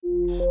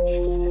Hi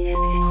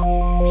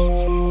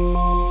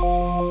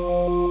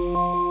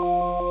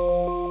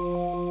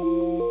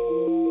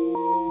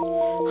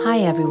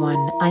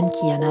everyone, I'm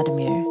Kia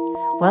Nademir.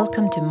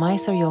 Welcome to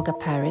Mysore Yoga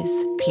Paris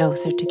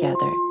Closer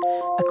Together,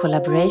 a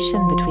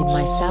collaboration between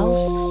myself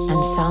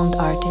and sound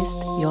artist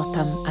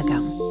Yotam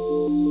Agam.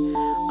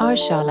 Our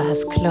shala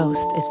has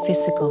closed its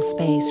physical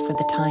space for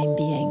the time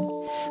being,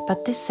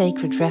 but this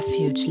sacred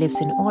refuge lives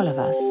in all of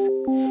us.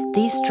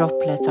 These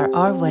droplets are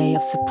our way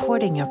of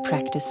supporting your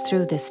practice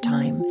through this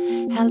time,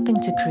 helping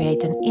to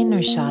create an inner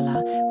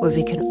shala where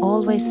we can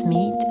always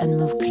meet and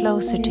move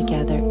closer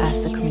together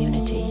as a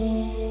community.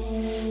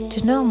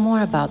 To know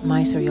more about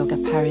Mysore Yoga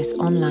Paris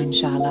online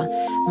shala,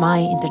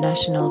 my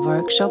international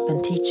workshop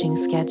and teaching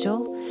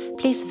schedule,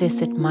 please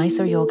visit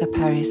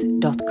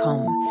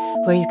mysoreyogaparis.com,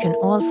 where you can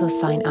also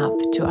sign up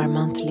to our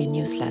monthly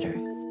newsletter.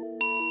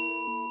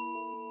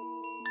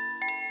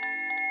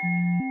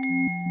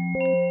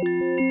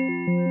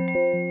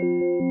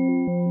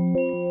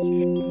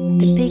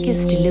 The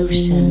biggest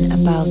illusion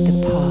about the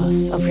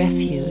path of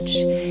refuge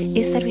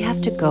is that we have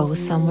to go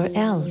somewhere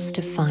else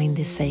to find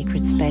this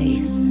sacred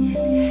space.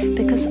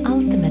 Because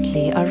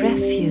ultimately our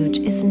refuge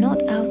is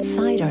not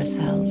outside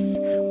ourselves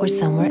or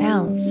somewhere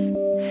else,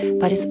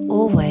 but is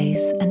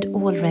always and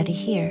already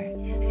here.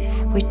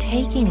 We're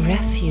taking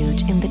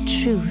refuge in the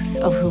truth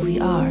of who we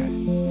are,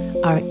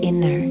 our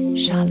inner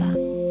shala.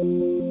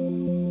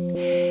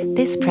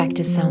 This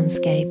practice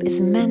soundscape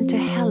is meant to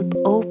help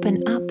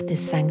open up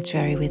this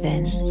sanctuary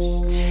within,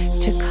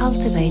 to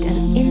cultivate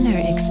an inner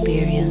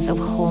experience of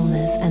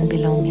wholeness and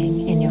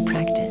belonging in your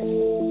practice.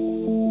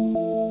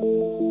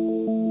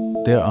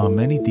 There are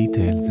many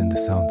details in the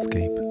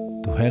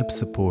soundscape to help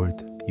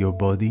support your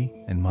body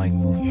and mind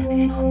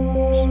movement.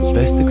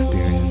 Best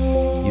experience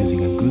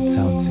using a good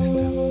sound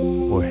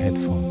system or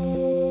headphones.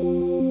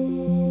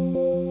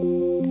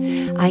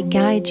 I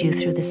guide you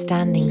through the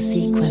standing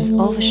sequence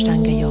of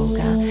Ashtanga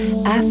Yoga,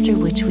 after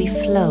which we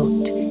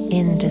float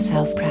into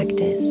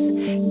self-practice,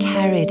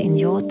 carried in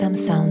Yotam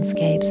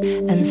soundscapes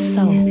and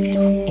soaked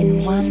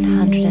in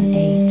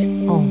 108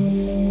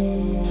 ohms.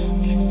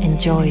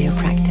 Enjoy your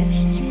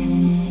practice.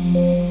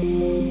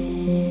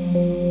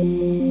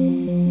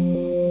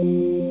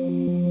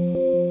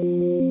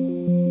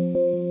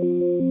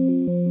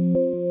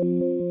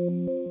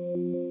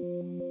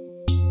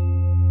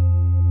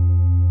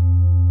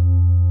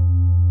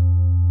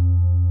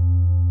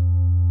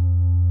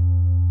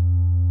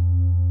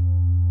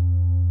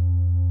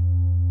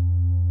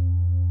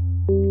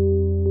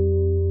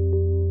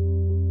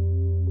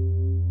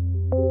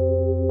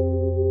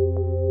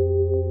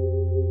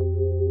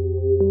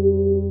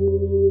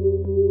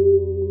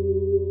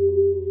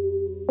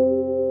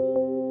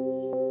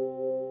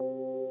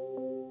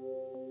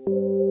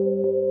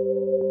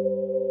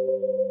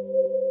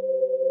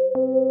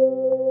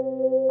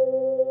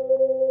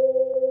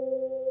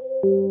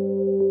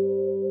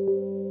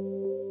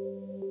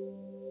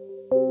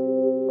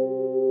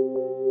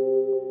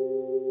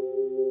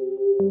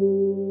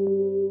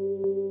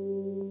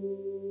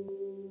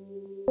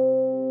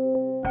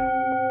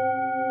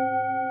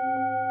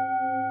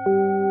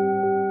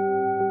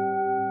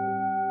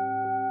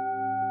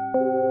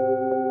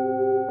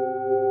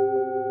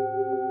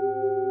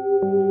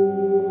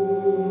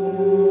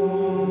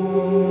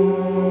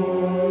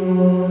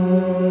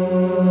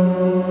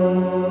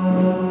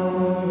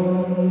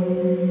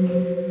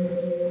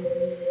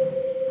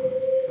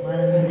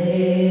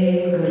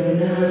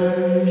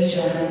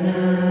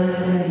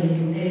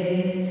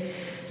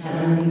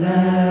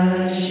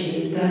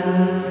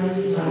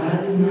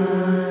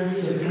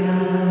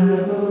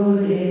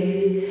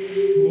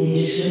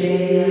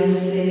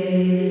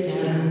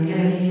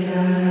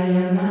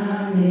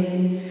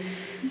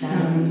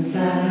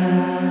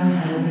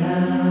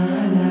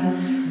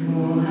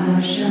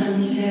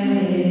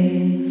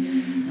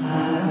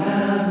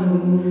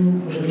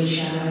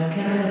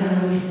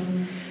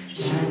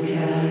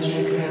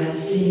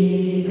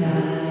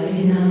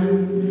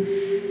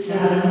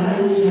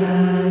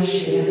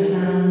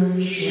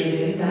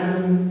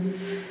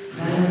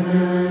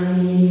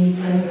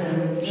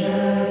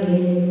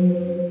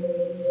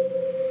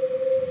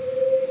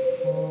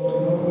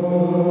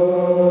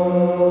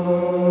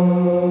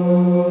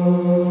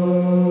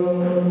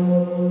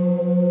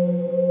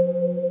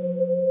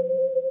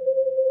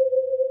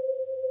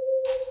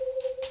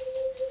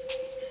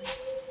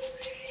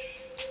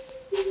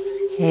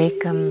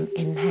 Ekam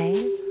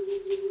inhale,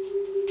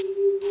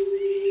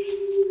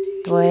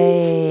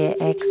 Dve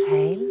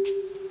exhale,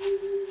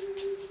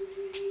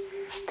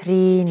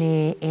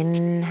 Trini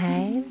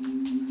inhale,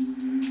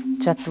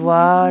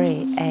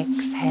 Chatwari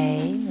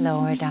exhale,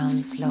 lower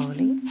down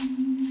slowly,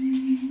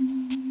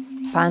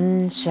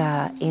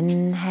 Pancha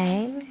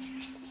inhale,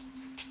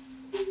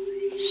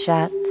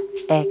 Shat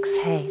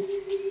exhale.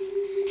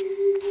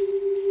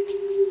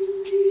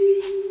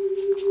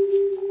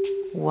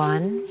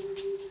 1,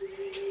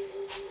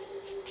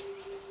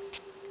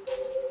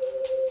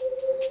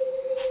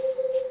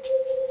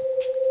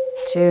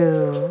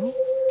 2,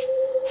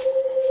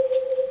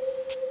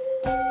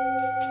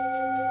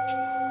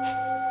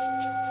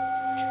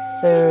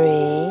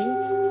 3,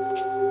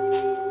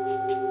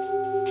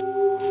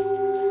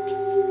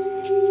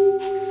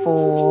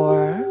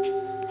 4,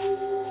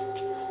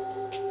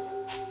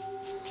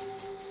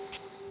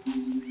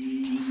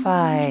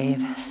 5.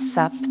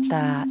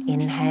 Sapta,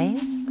 inhale.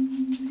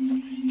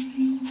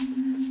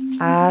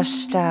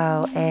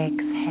 Ashtau,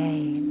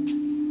 exhale.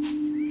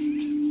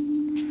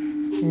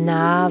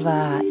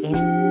 Nava,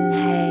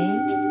 inhale.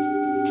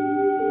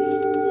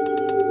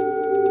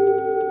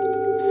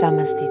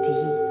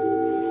 Samastitihi.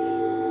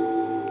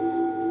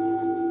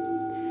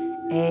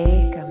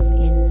 Ekam,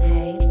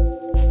 inhale.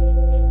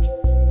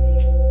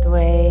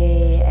 Dve,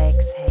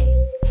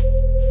 exhale.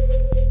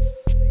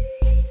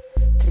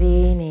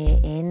 Trini,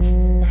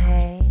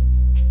 inhale.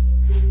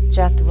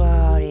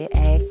 Chatvari,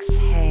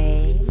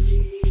 exhale.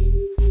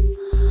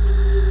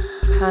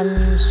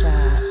 Pancha,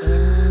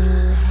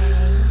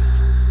 inhale.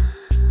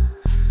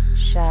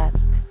 Shat,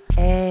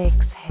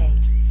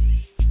 exhale.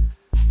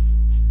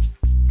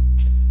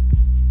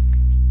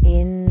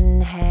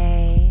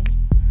 Inhale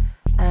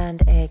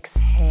and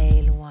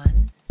exhale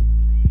 1.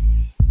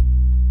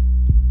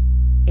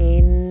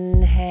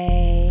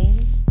 Inhale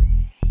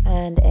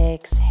and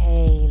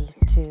exhale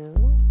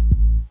 2.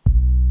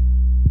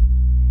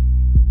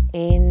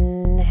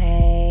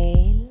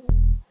 Inhale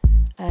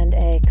and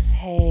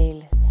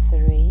exhale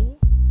 3.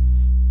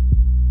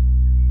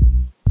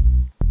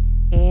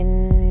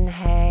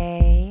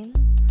 Inhale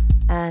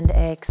and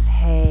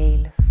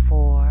exhale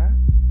 4.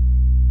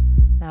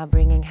 Now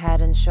bringing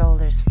head and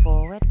shoulders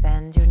forward,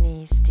 bend your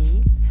knees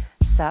deep.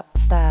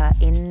 Sapta,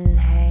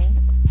 inhale.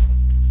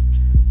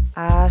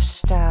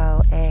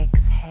 Ashtau,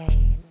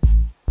 exhale.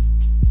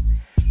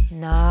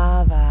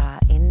 Nava,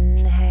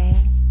 inhale.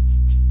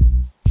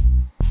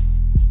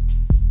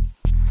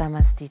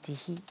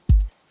 Samastitihi.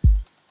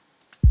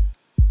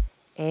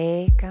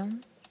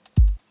 Ekam.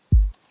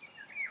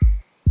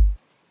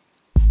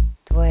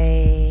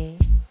 Dve.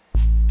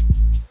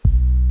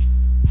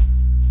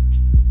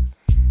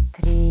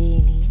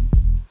 Trini.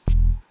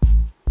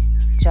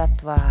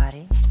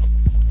 Chatvari.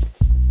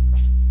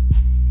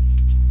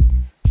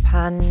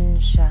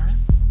 Pancha.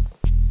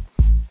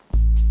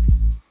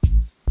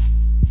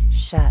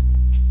 Shat.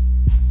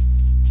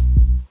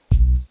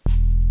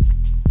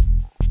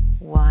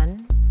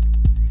 1.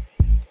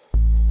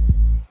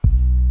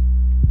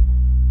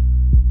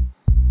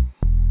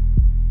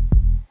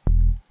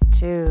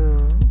 2.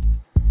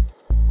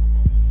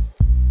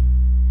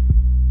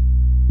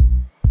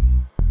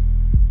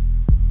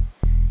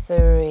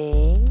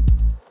 3.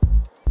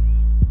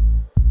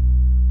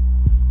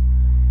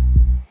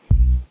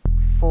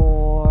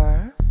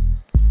 4.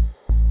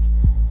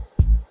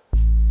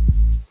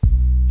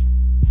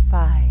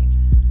 5.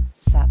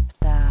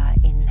 Sapta,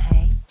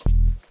 inhale.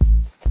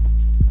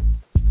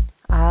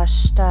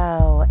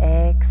 Ashtau,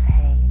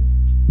 exhale.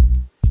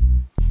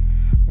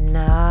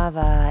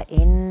 Nava,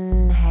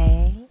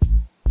 inhale.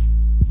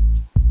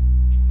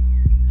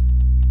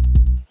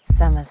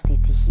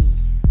 Samastitihi.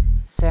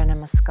 Surya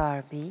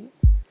Namaskar B.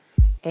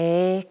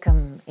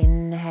 Ekam,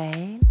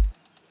 inhale.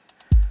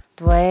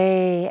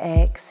 Dve,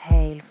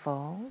 exhale,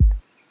 fold.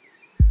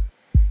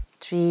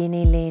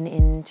 Trini, lean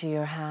into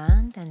your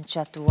hand, and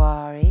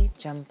Chatwari,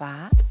 jump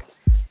back.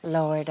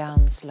 Lower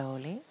down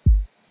slowly.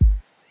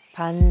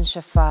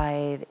 Pancha,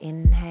 5,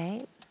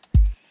 inhale.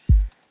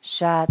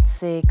 Shat,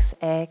 6,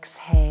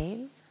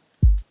 exhale.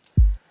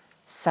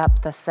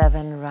 Sapta,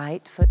 7,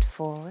 right foot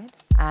forward.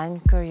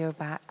 Anchor your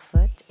back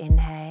foot,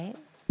 inhale.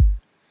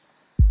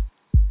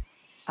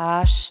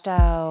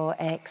 Ashtau,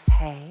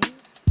 exhale.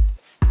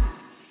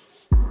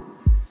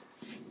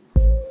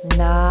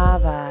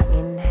 Nava,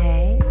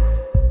 inhale.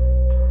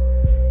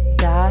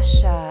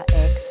 Dasha,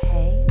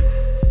 exhale.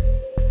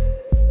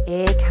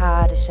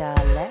 Ekadasha,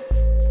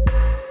 left.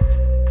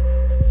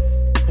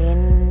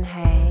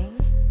 Inhale.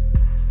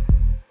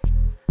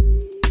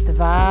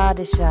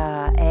 Dvadasha,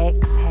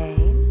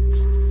 exhale.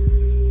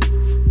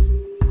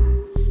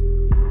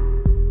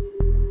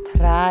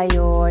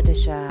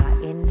 Trayodasha,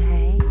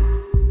 inhale.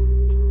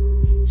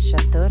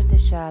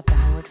 Chaturdasha,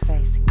 downward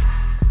facing.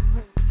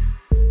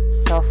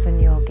 Soften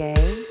your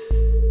gaze.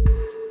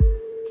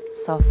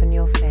 Soften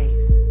your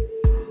face.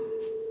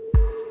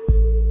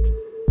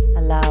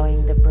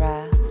 Allowing the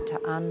breath to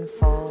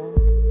unfold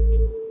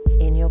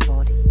in your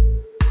body.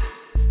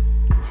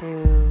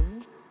 2.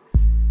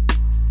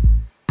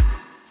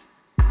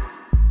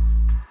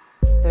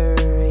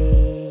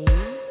 3.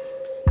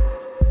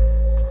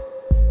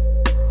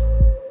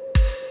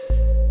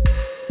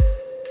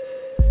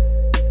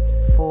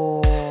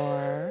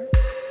 4.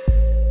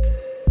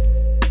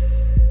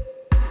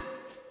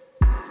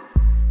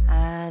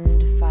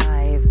 And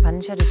 5.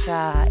 Panchadasha,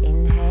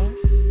 inhale.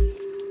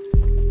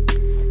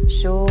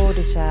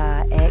 Shodasha,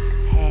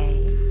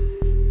 exhale.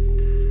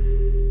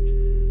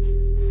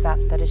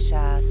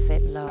 Saptadasha,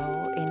 sit low,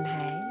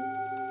 inhale.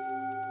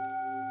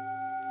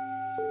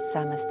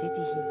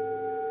 Samastitihi.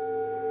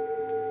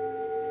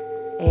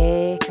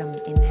 Ekam,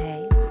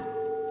 inhale.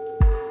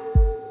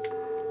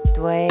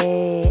 Dve,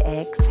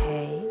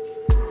 exhale.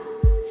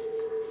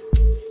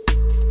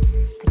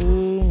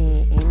 Trini,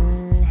 inhale.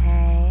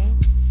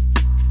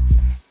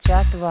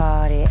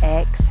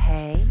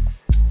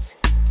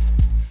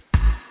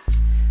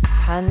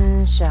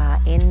 Pansha,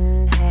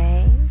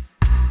 inhale.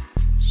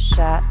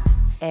 Shat,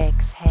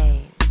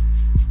 exhale.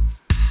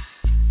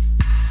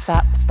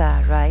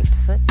 Sapta, right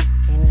foot,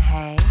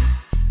 inhale.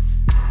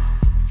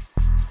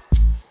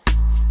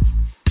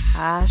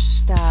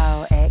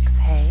 Ashtau,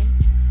 exhale.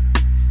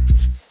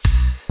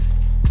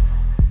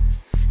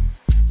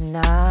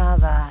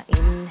 Nava,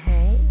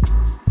 inhale.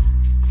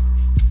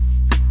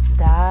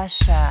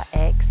 Dasha,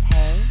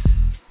 exhale.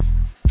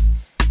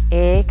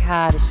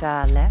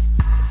 Ekadasha, left.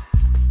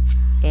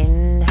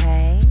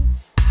 Inhale.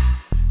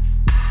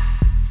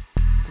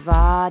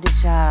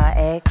 Dvadasha,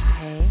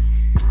 exhale.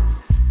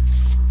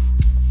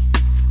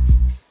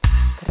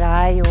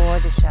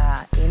 Trayodasha,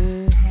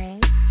 inhale.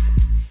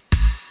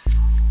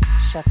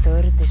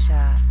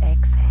 Chaturdasha,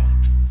 exhale.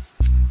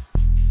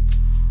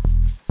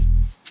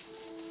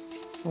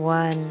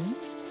 1,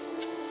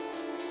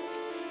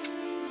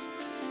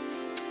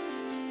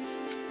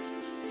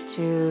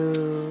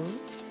 2,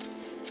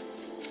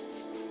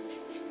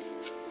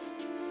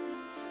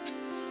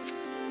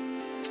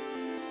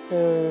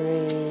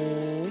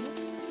 3,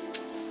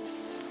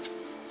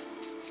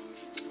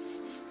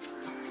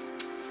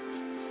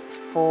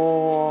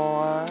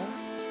 4,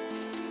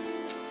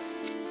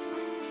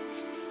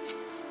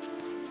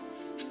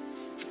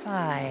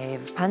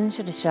 5.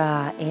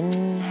 Panchadasha,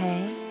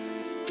 inhale.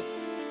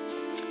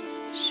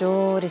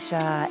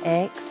 Shodasha,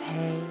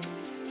 exhale.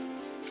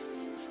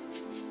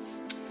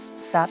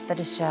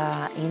 Saptadasha,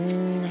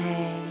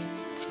 inhale.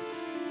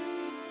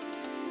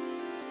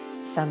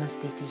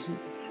 Samastitihi.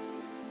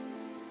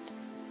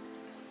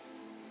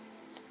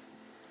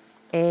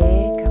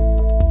 Ekam.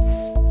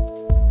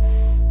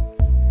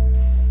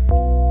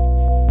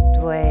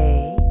 Dve.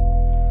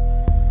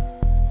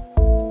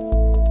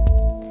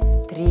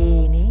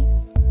 Trini.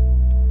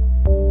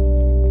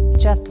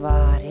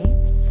 Chatvari.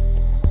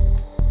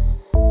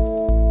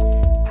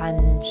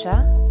 Pancha.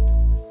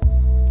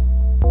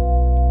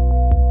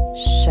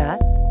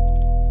 Shat.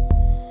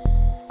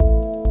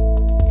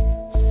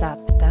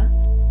 Sapta.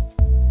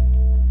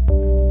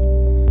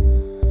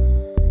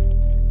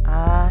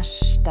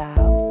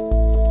 Ashtau.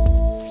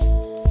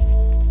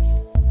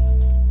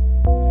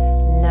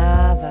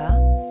 Nava.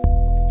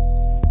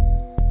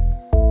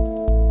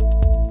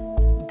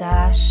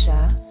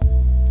 Dasha.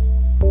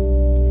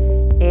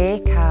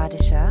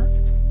 Ekadasha.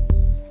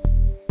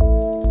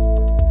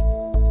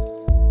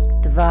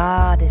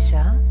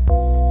 Dvadasha.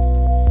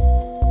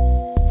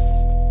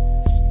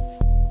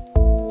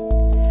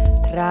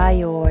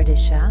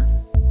 Trayordasha.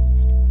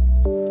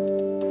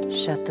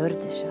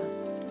 Chaturdasha.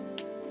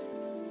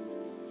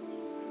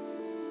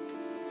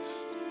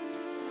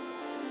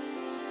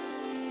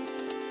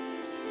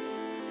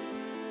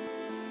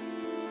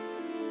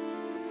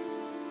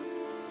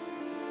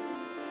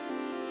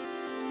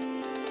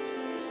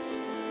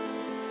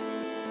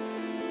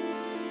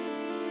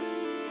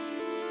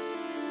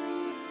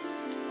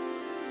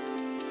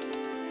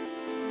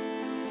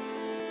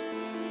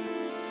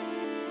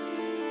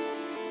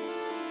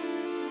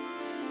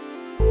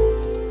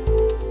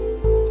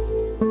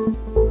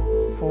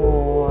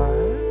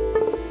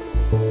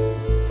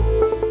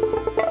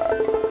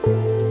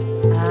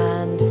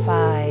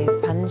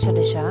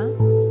 Panchadasha,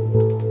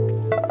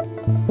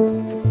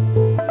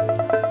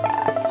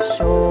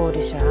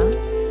 Shodasha,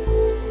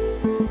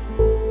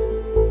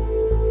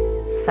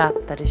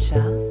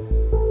 Saptadasha,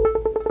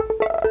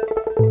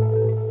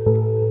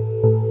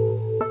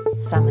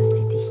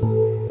 Samastitihi.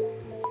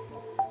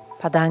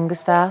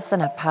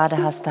 Padangustasana,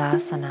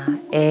 Padahastasana.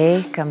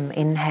 Ekam,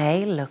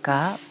 inhale, look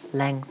up,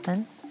 lengthen.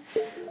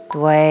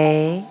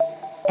 Dve,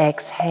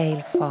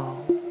 exhale,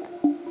 fold.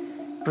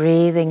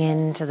 Breathing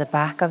into the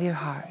back of your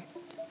heart.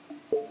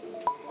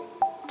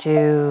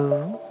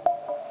 2,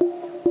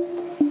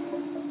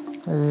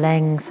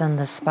 lengthen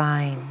the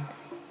spine.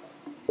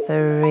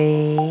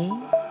 3,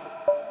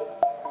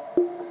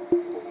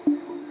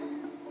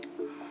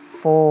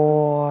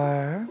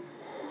 4,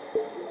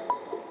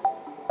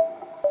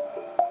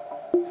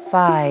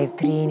 5.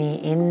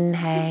 Trini,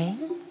 inhale.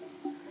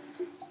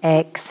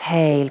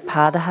 Exhale,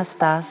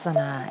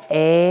 Padahastasana.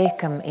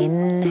 Ekam,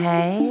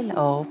 inhale,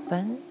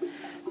 open.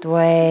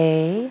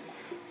 Dve,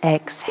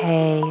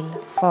 exhale,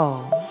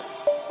 fold.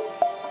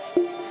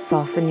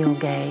 Soften your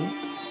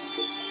gaze.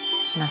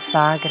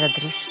 Nasagra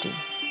Drishti.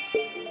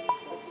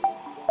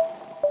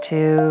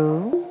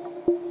 2,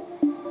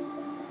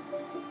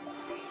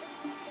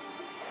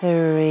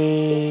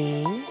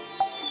 3,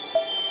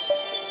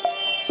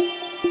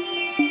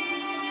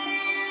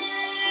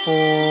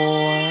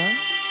 4,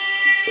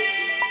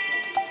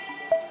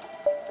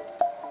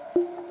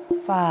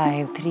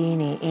 5.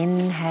 Trini,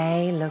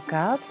 inhale, look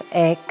up.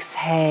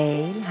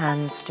 Exhale,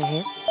 hands to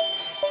hips.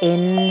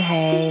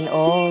 Inhale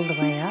all the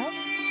way up.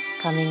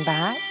 Coming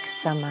back,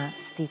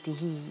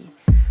 Samastitihi.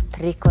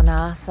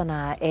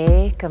 Trikonasana,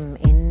 Ekam,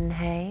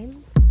 inhale.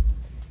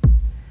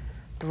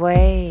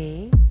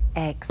 Dve,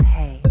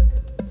 exhale.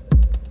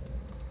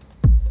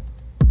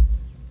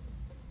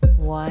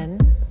 1,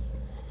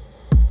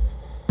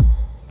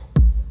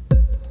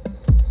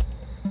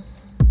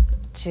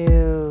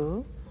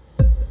 2,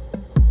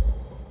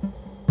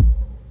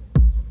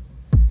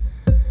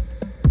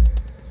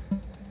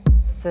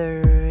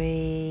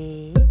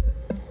 3,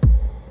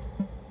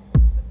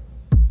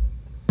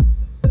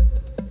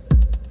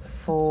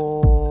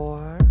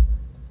 4,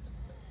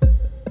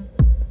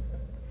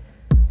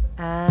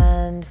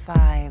 and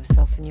 5.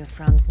 Soften your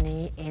front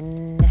knee.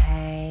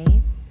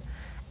 Inhale.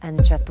 And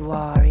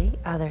Chatwari,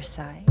 other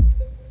side.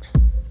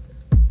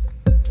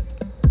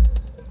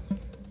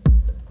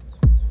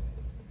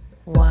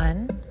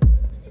 1,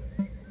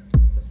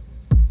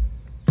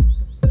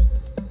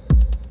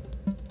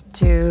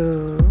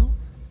 2,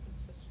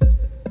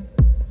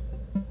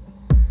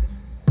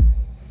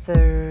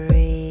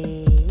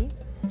 3,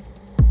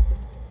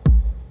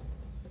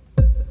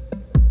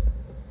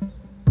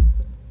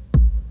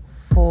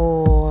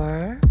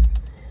 4,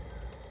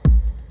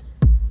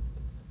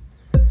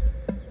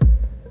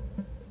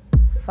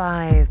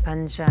 5.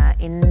 Pancha,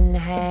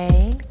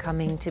 inhale,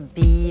 coming to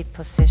B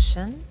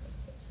position.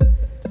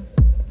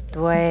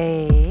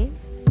 Dway,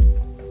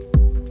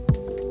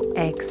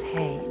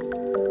 exhale.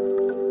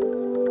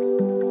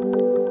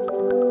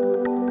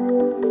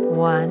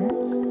 1,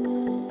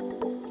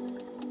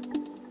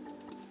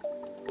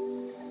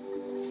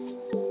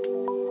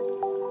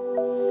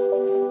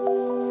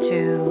 2,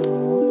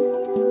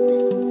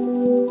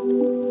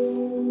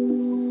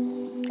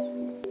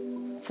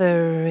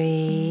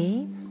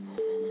 3,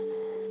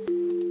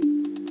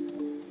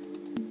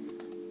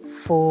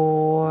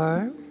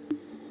 4,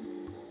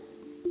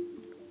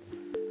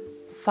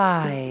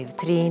 5.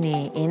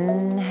 Trini,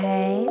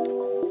 inhale.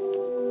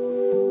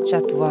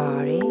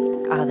 Chatwari,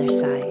 other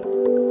side.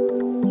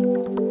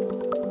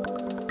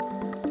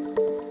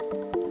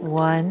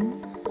 1,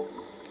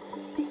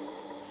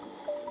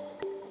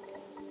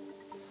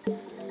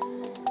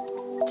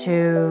 2,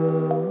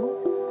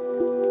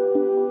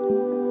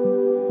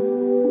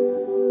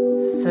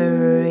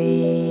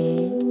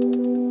 3,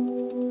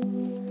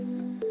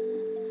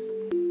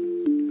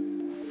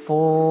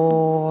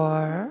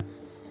 4,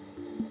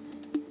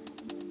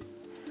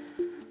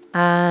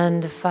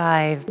 and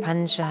 5.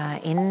 Pancha,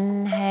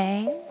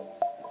 inhale.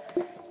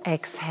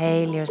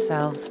 Exhale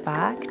yourselves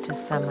back to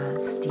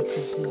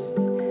Samasthiti.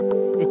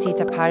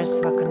 Utthita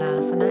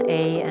Parsvakonasana,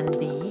 A and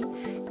B.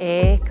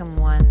 A, come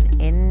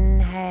 1,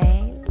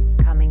 inhale,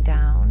 coming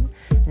down,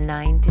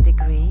 90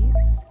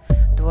 degrees.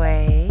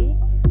 Dway,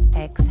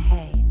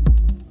 exhale.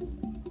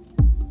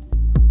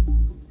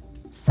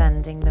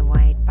 Sending the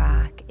weight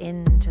back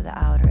into the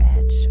outer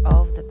edge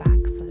of the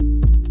back foot.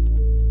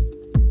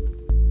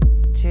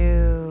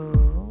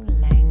 2,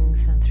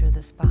 lengthen through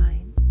the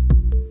spine.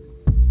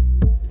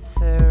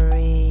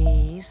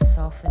 3,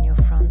 soften your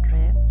front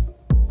ribs.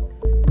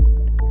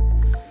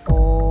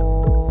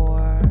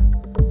 4,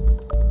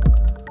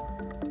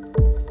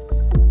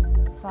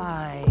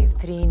 5.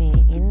 Trini,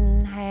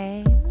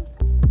 inhale.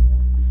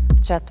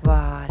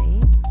 Chatwari,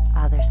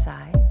 other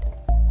side.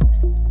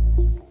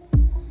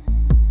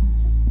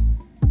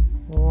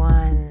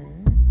 1,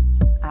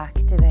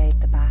 activate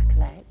the back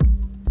leg.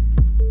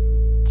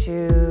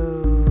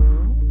 2,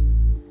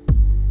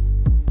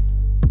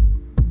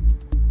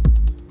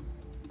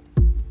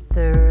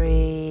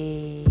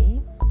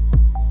 3,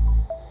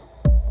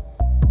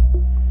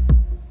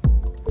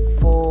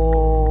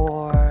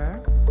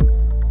 4,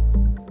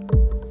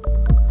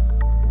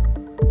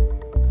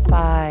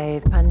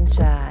 5.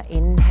 Pancha,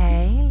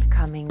 inhale,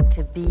 coming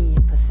to B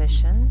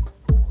position.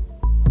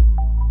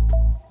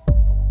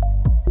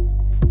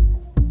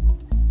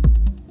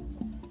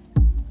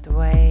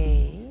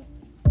 Dway,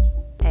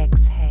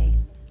 exhale.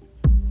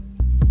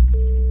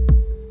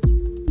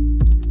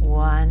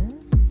 1,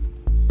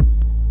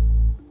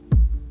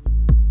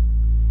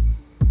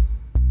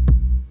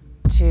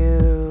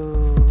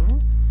 2,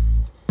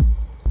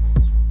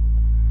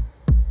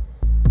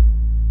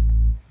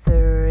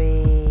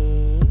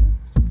 3,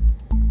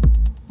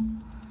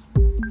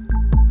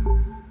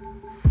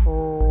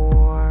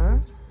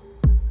 4,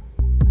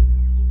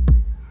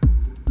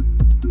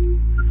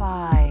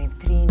 5.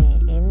 Trini,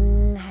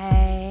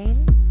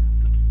 inhale.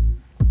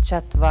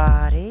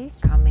 Chatwari,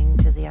 coming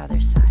to the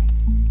other side.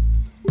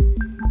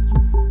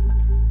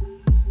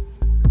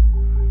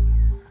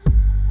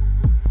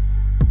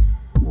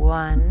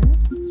 1,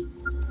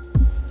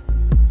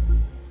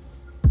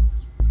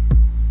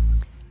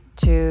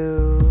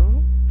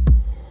 2,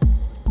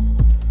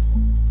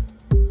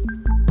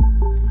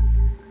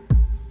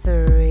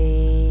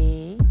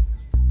 3,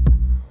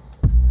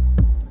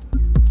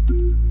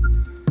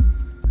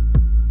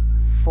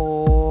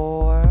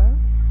 4,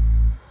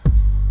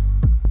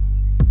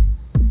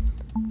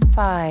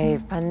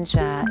 5.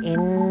 Pancha,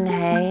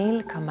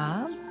 inhale, come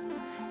up.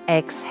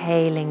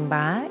 Exhaling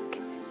back,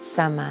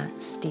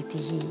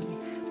 Samasthiti.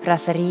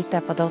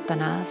 Prasarita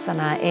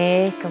Padottanasana,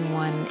 Ekam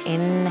 1,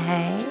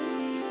 inhale.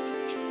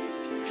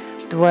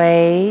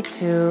 Dway,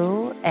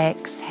 2,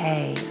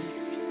 exhale.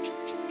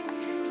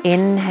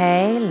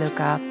 Inhale, look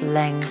up,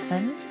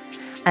 lengthen.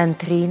 And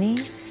Trini,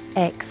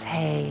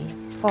 exhale,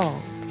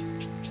 fold.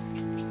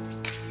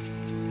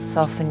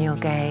 Soften your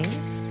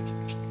gaze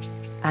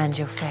and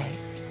your face.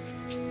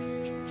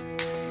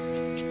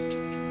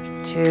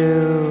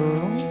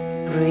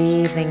 2,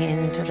 breathing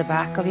into the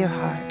back of your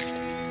heart.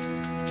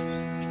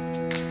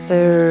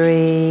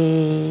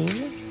 3,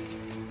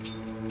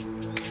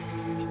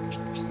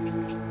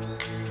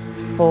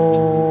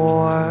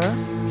 4,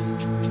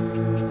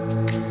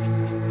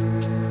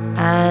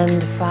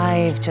 and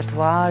 5.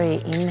 Chatwari.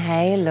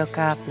 Inhale, look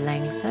up,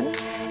 lengthen.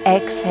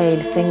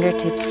 Exhale,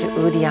 fingertips to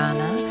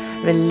Uddiyana.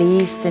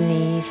 Release the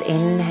knees.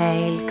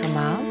 Inhale, come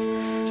up.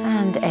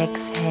 And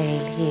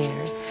exhale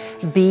here.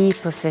 B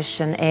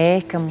position.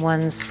 Ekam,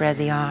 1, spread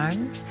the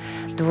arms.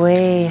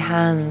 Dve,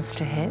 hands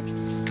to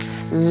hips.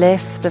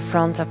 Lift the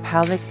front of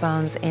pelvic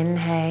bones.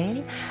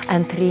 Inhale.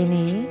 And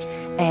Trini.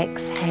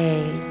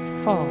 Exhale,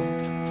 fold.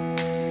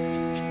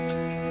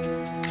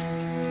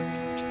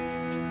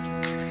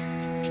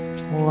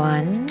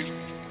 One,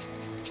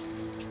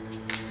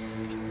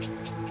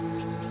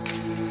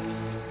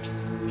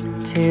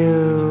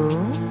 2,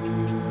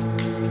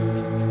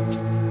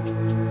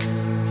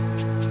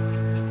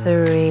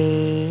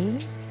 3,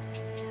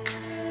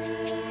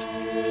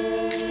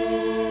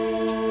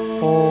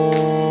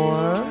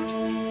 4,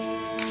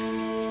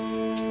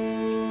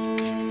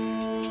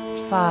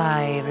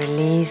 5.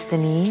 Release the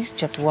knees.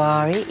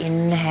 Chatwari.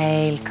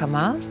 Inhale, come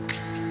up.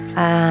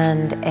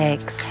 And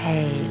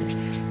exhale.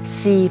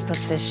 C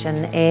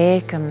position.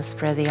 Ekam,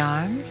 spread the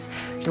arms.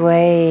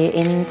 Dve,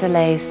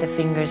 interlace the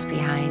fingers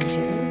behind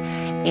you.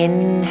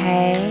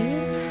 Inhale.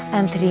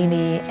 And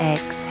Trini,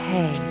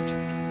 exhale.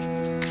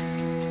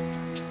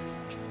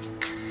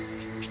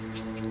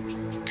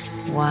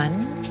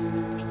 1,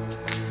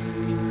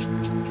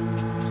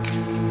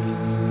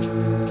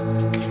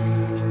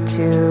 2,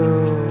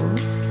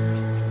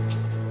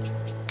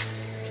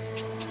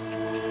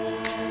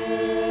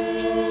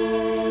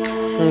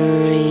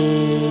 3,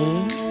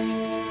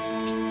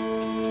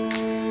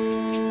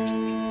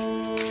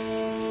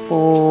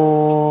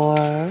 4,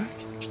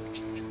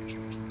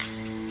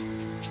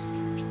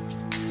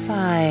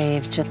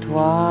 5.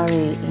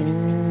 Chatwari.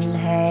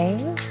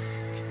 Inhale.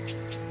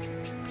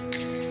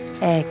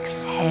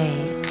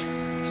 Exhale.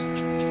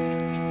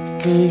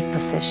 D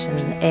position.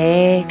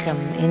 Ekam.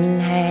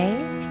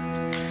 Inhale.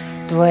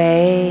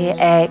 Dve.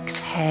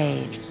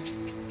 Exhale.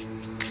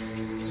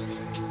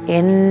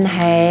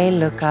 Inhale.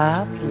 Look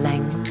up.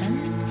 Lengthen.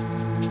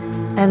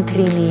 And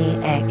Trini.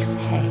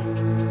 Exhale.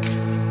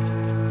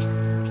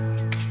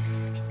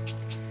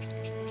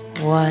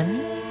 1,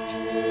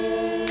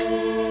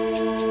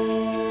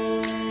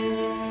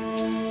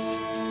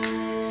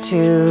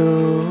 2,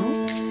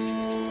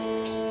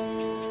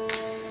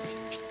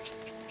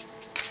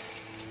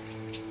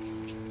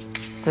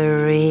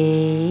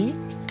 3,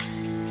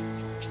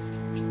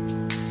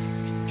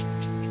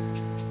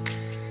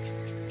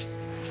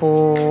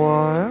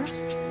 4,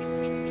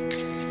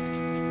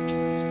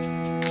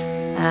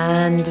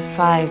 and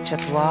 5.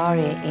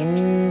 Chatwari.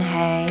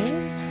 Inhale.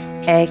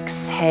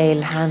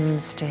 Exhale,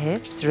 hands to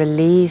hips.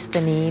 Release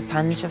the knee.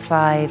 Pancha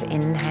 5.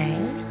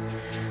 Inhale.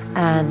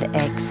 And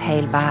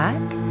exhale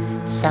back.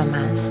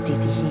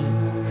 Samastitihi.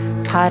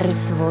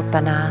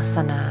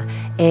 Parsvottanasana.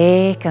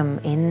 Ekam.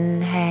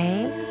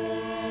 Inhale.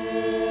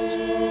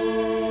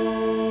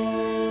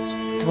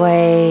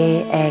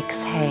 Dve.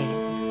 Exhale.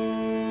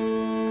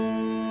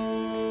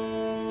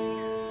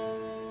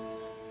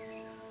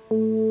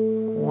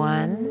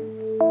 1,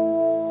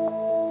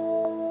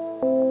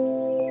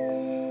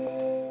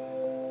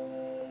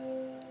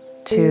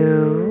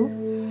 2,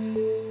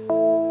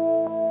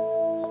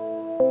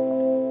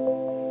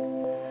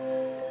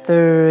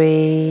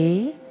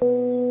 3,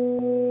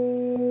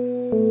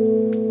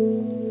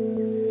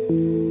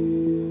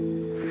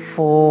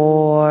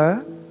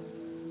 4,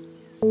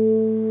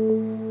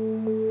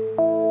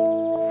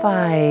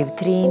 5.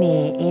 Trini.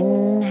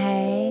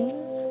 Inhale.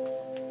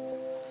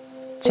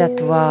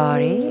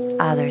 Chatwari.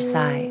 Other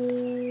side.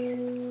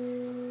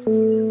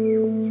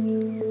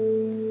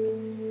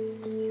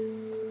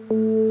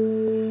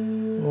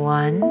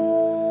 1,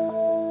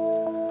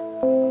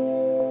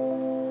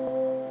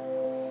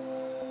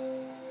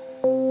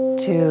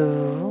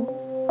 2,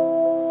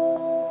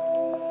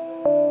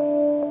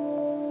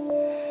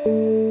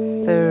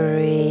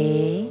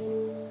 3,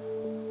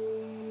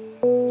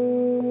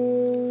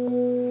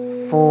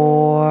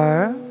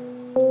 4,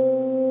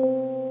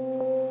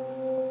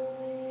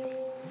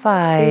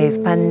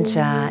 5.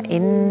 Pancha.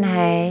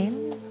 Inhale.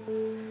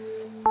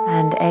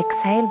 And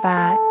exhale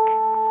back.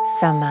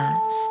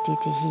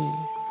 Samastitihi.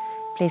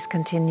 Please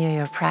continue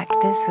your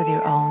practice with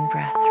your own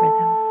breath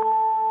rhythm.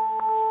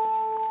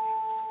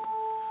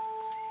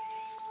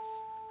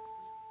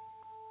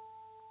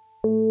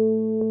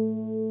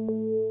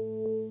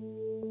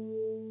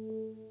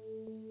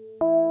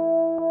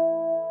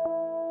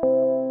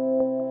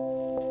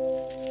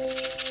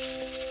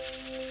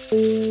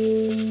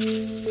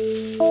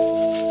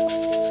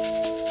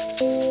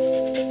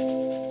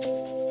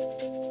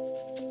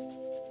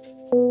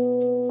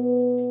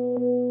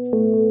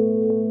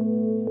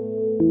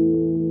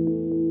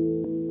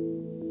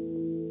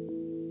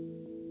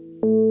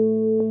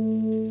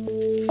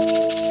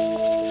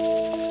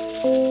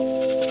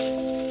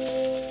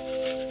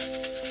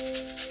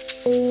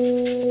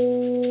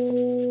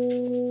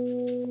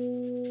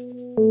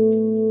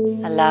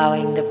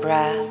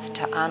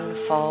 to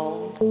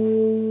unfold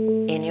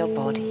in your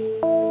body.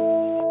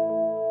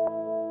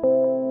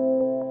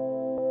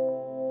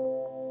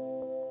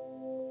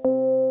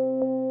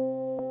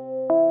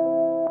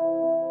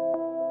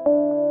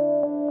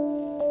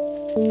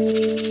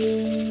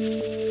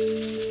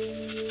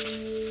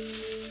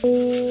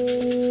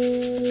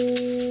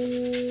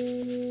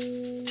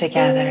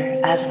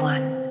 Together as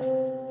one.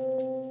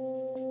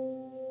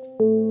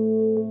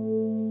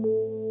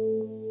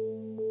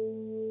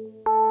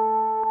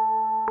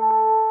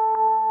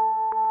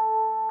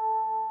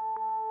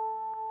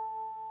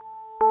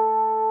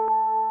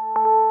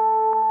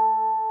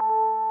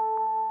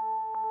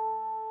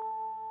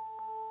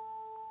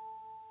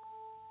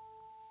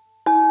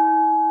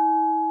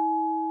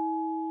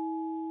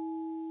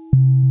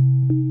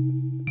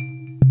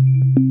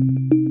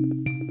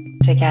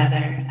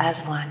 Together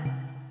as one.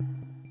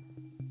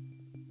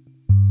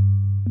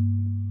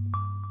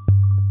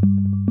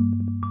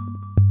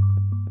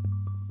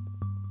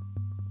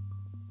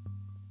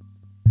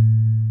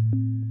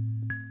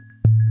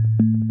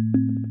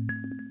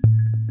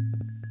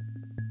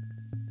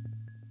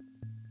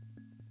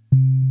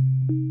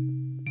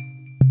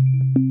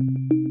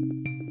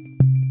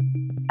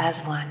 As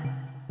one.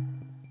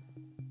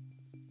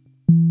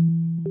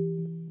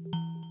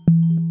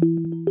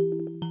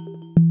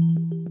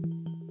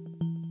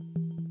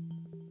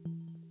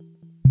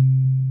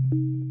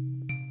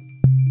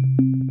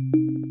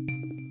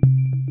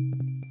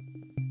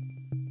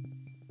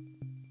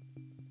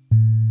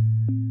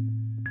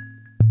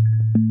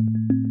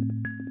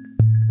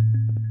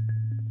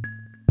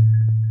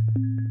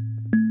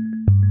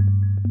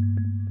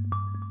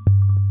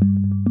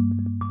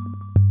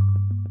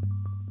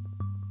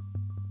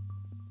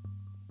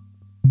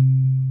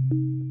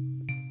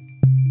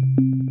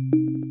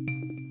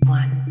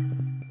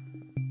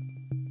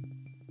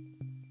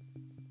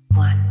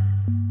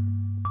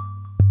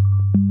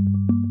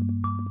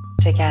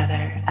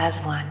 Together as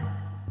one.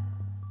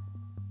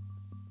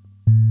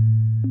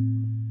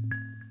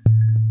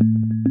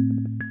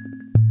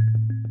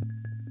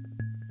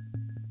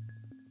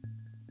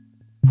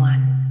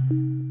 One.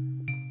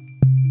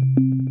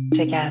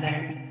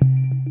 Together.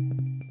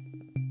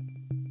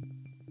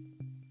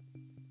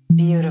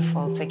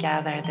 Beautiful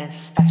together this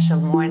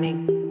special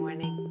morning.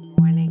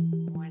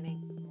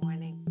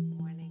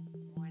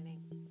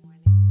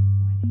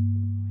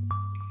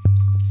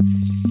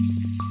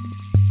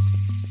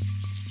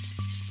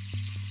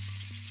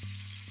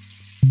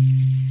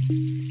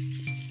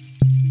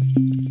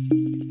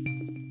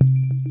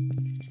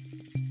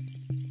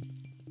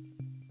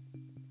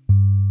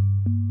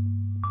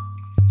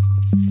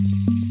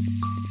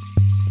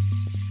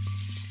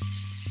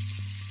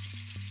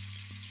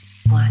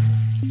 One.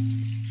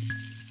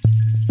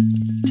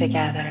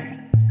 Together.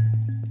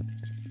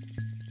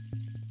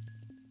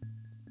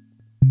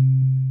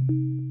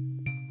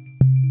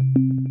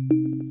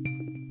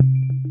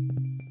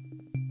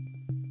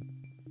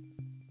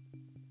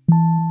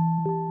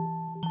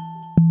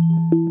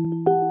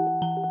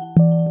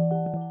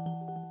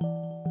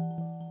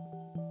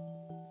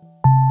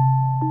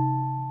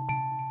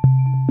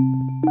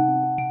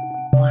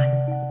 One.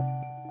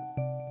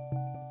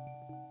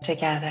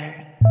 Together.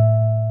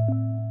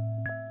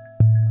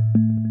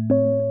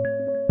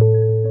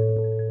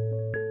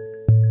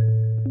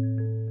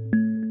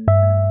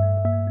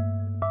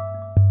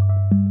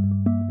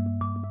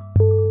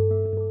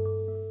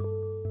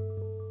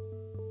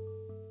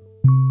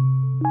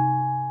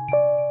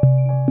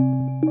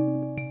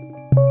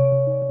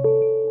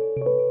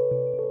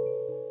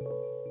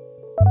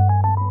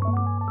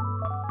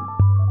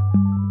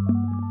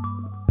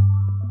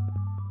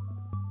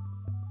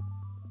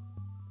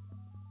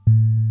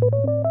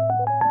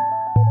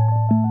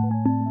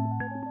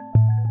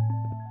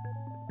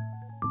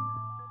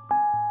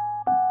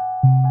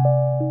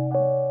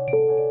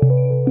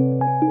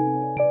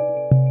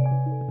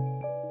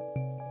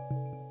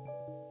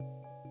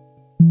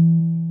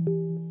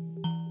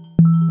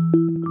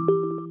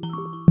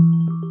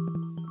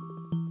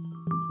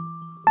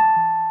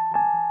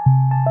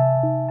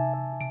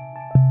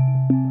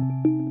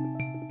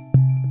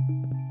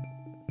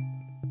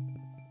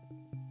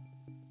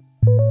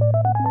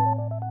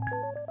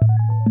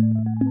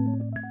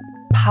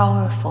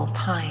 Powerful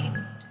time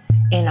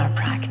in our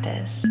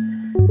practice.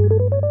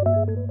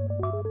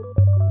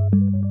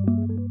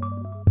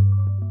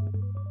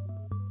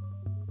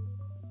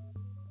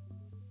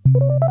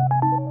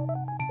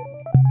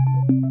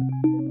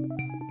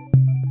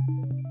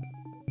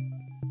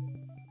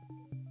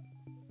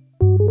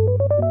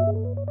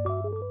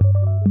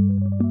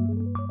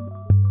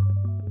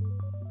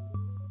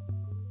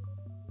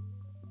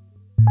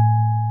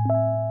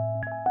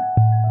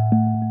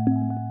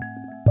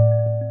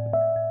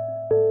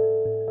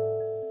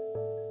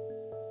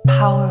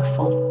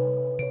 Powerful.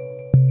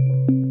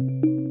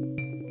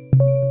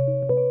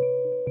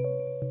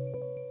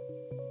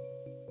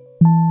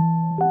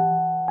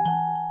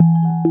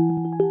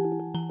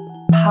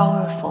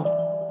 Powerful.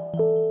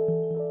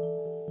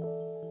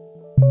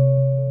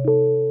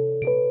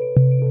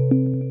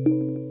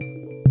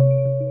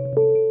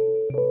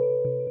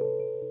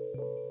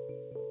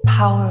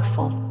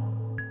 powerful.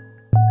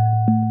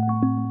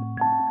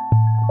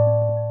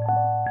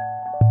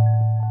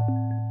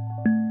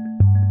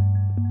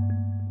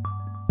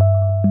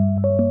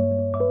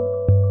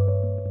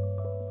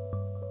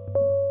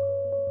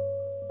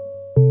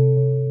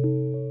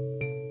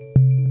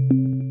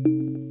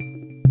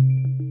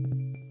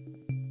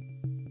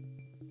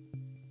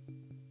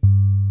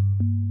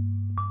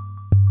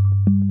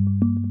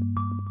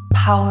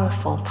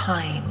 Powerful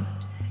time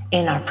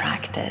in our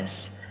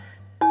practice.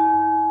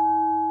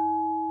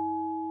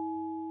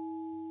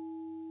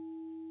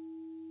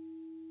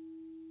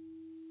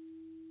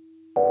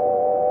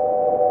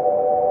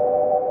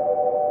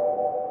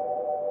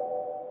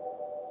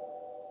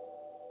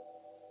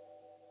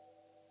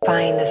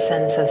 Find a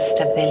sense of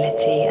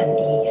stability and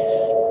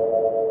ease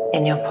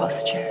in your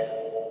posture.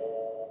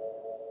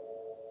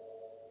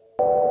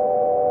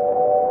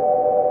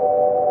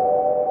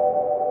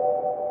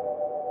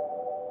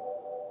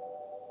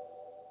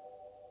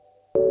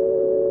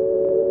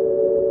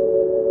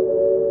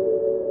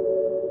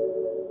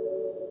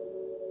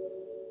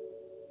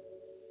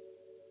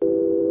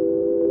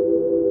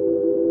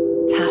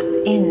 Tap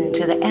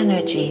into the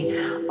energy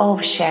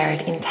of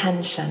shared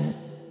intention.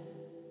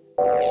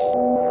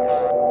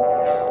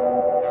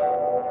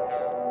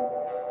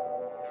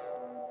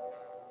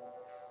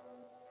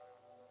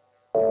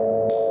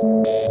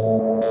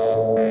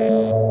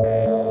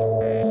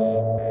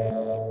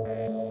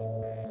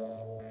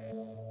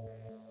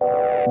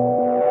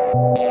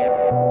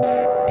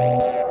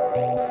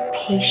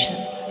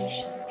 Patience.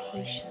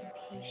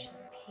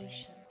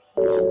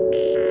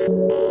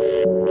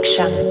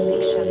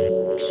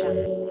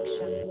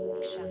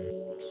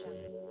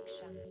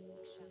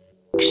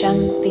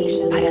 Kshanti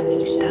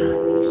Paramita.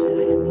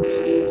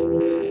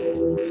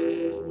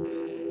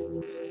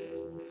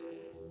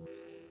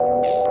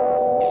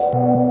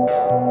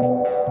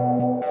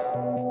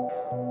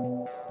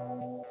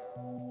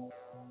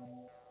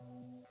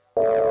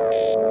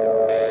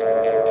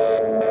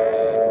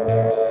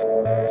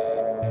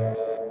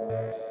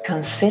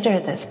 Consider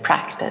this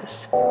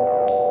practice.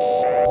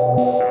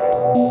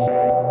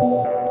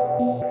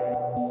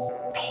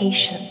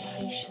 Patience.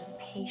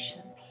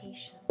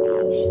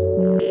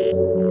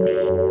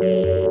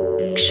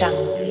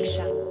 Kshanti.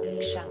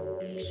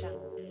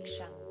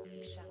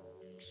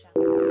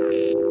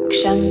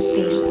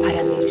 Kshanti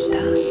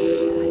Paramita.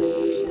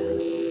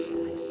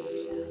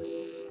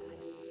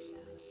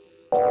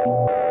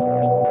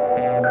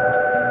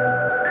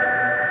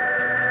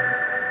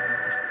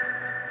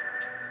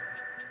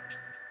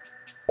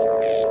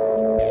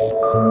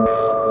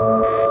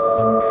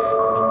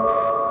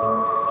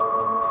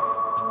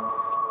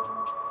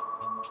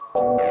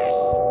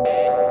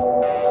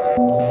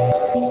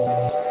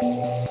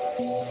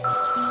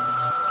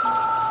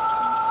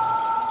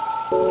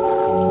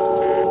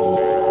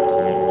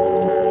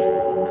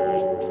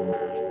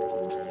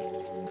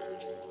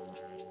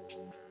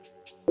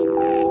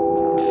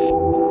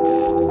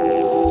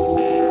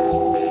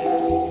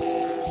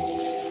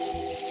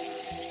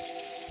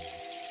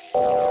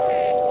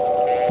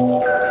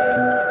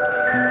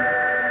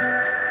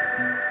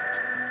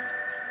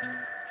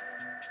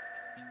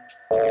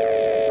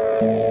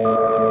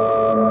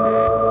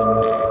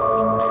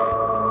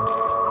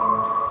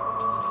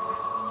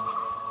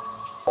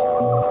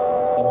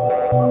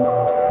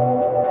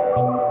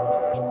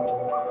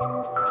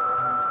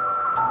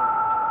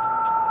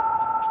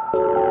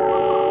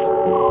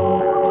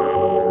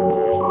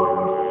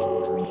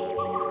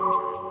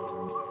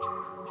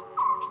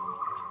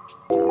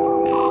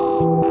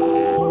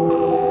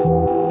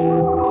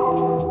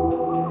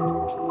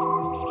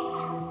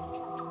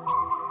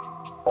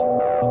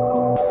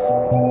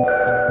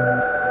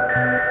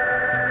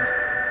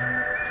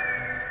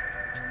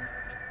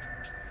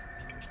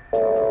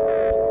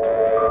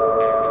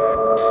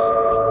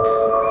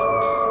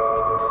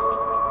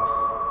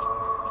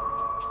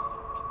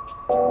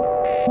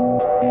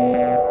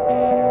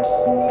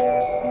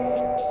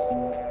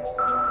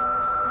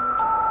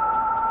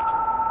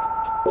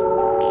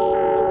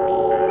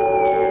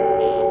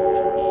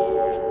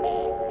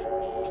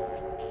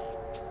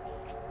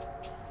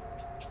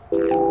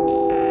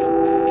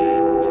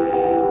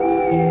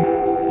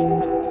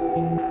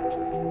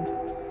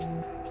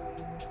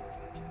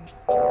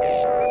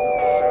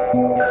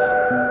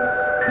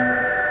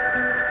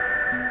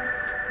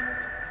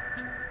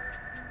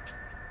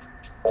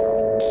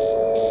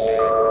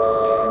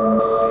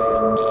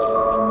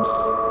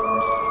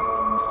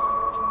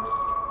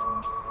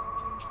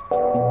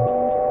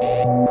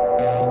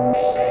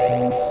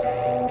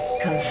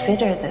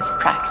 Consider this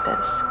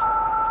practice.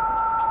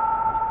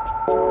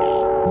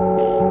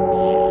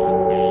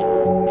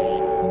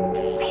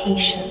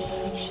 Patience.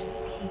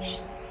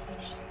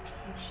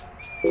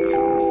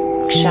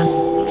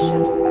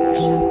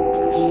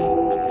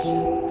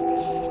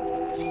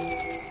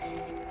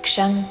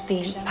 Kshanti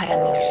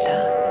Paramita.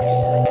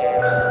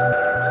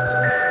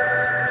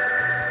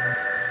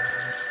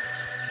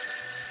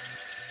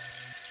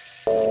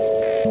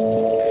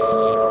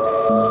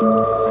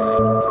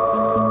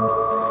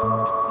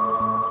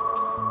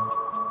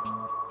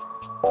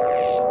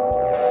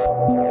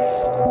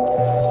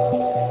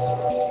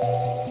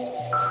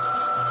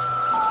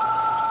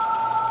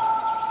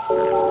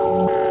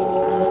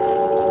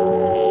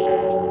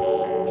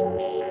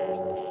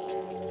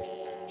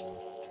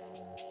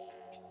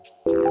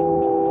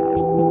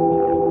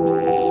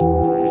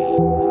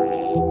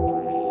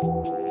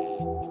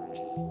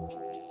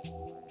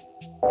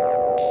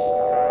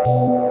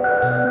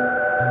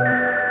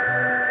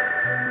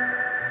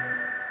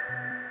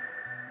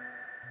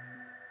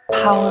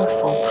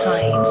 powerful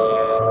time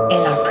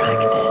in our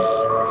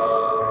practice.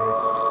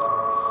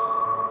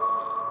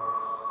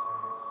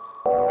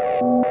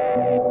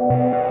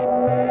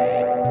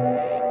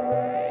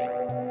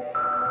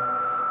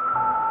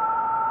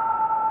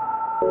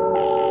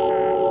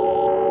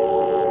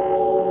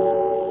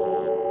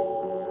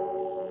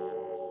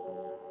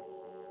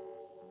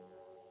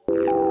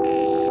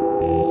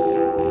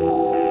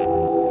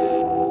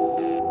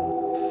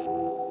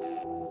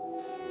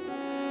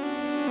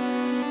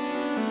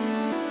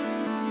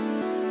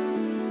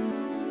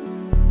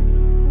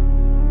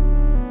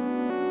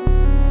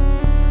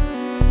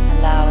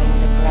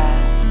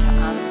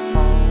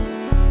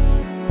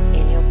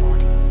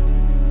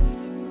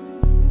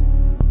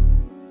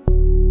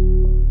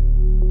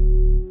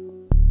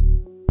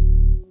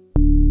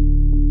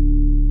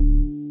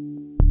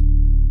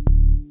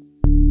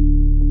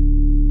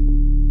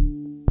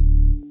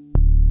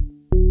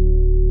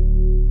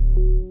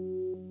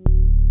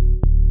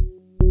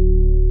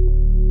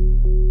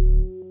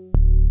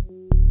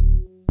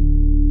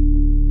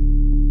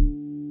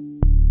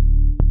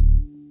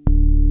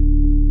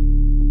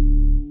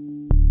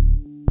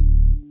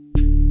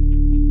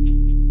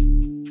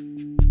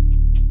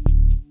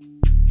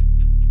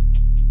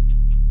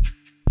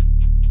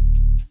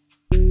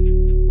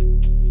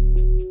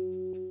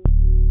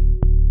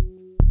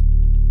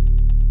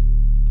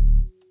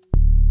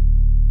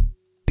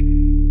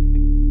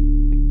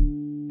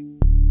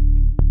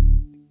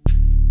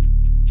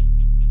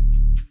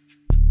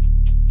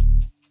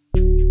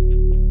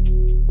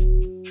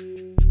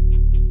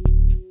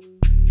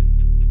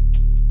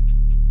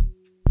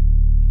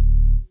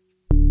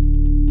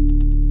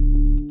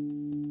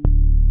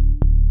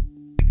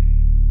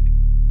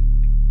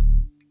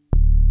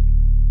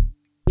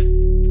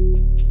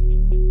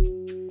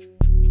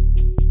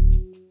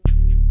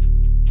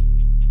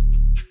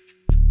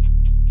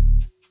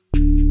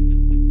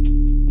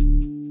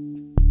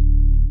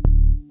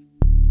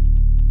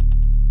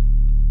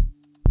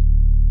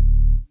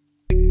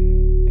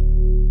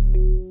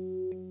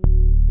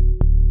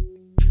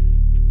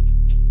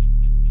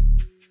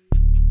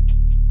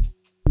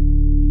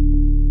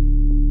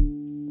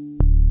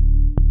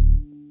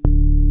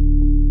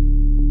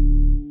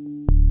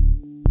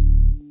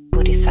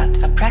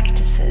 Bodhisattva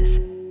practices,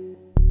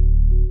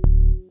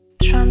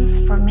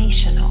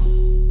 transformational,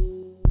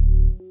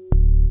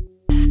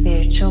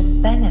 spiritual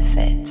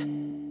benefit,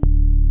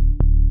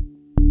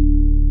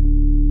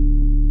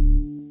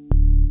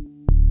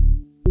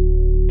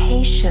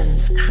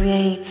 patience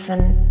creates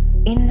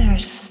an inner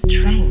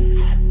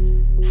strength,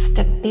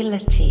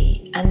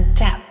 stability, and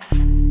depth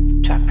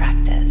to our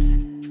practice.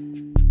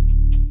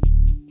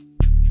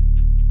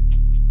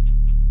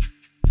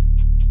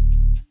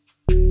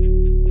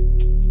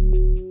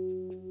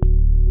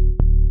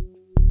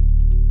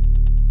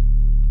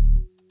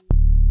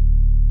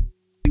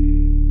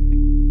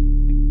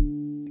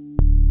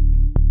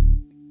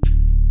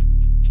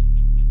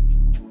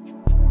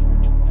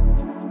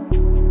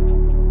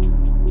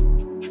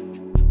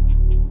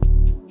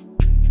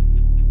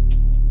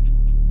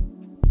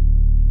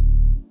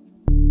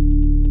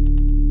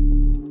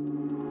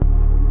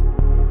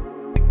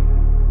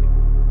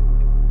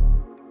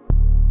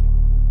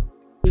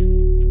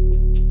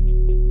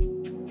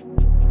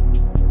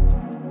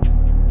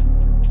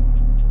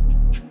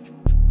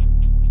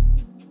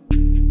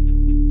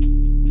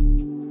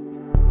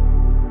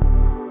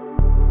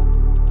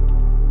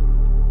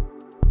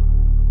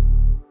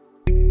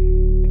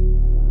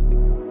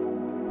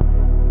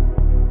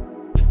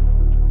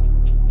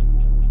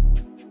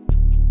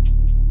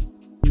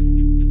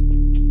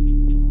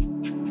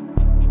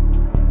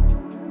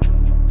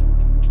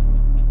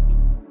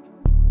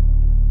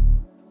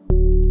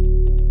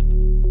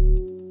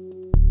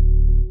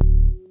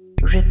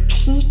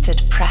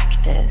 Repeated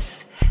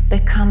practice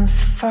becomes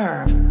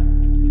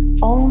firm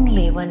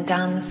only when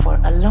done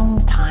for a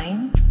long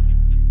time,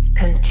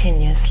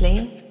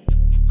 continuously,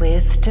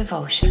 with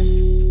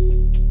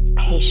devotion,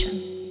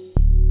 patience.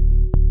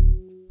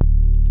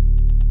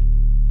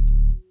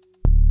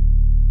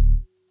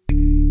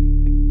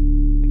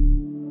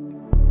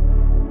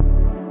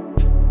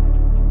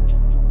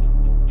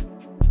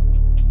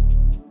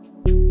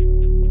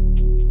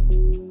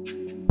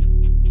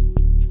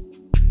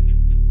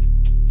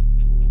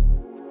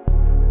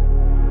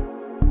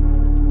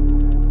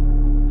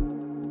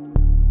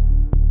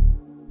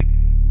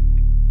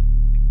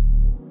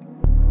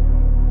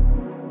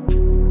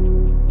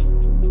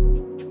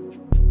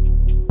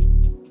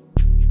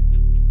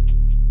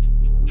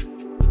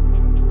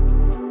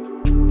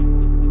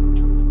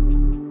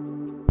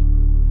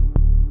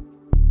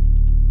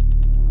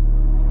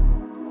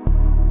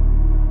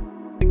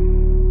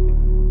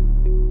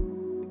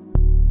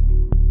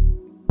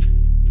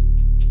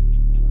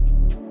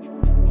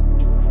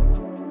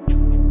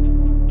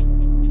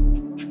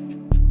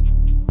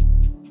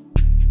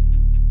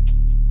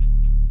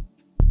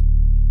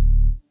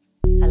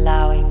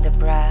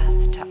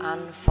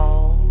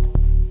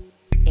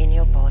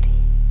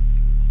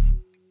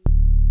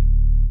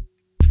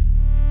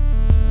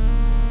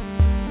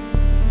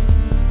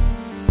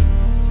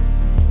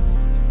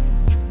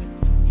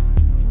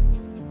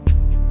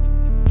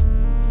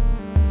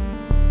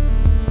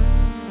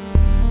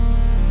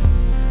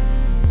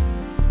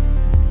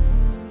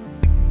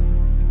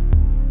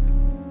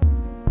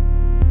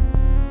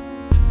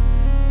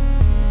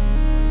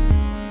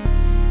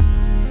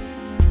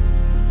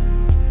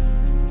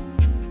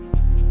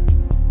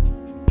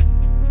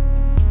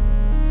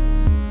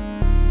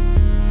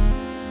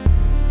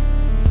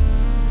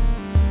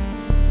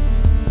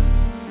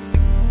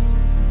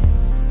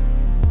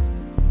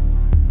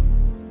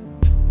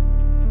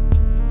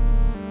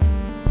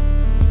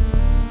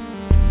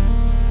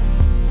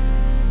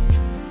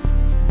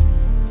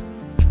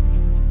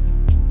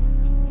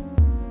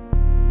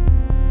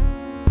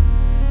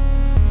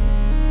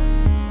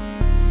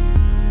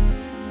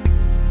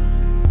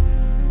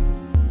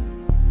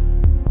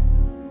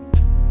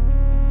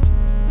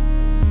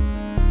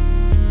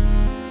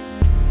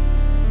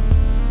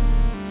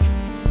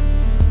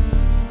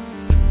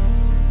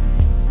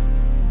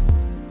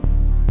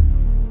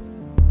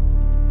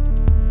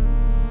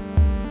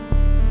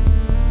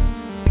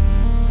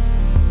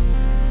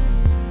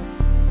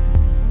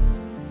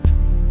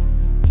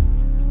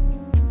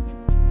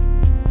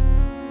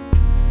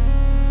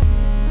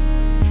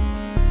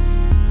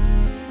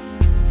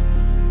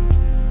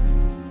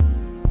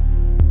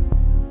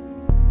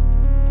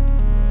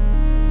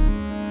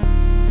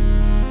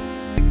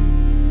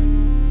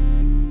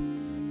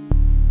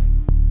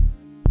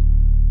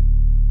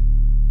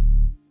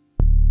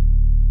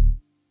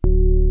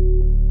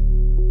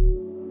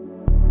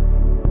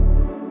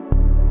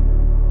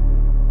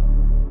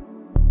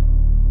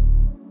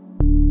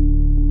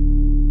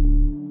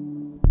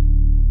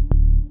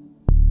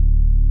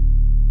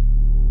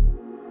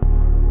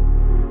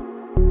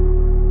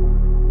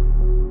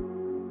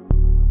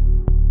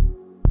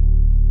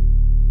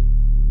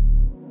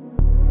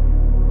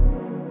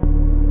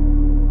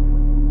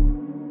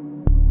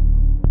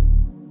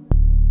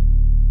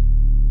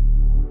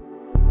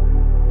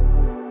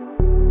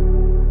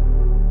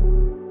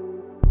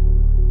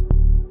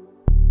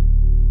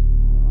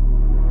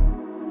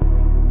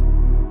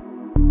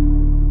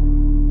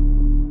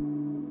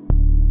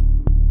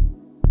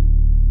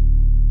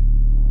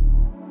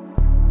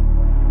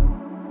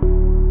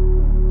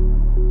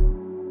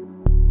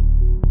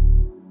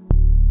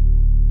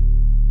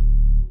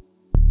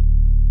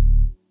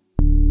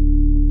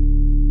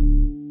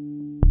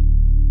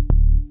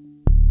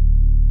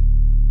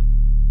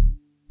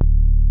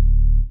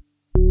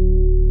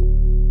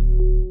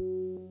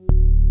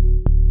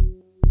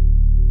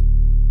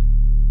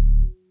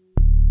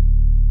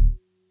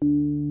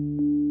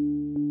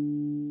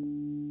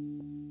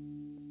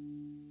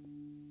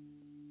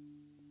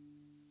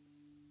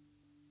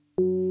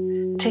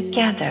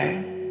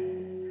 Together,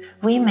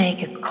 we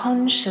make a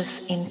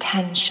conscious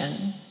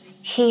intention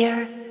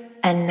here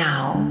and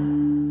now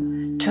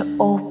to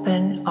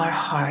open our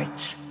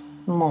hearts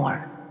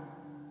more.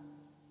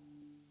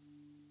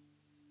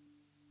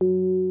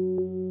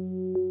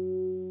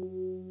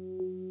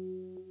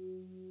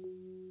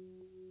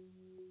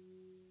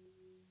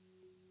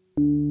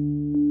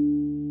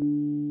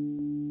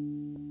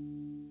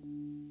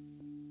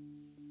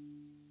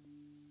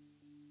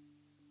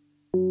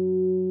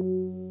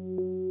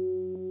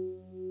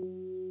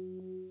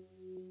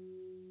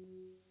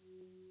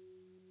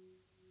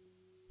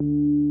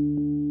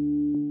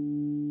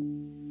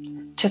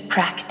 To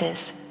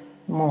practice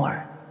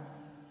more.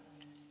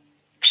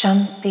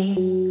 Kshanti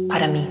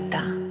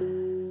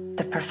Paramita,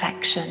 the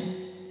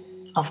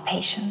perfection of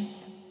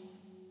patience.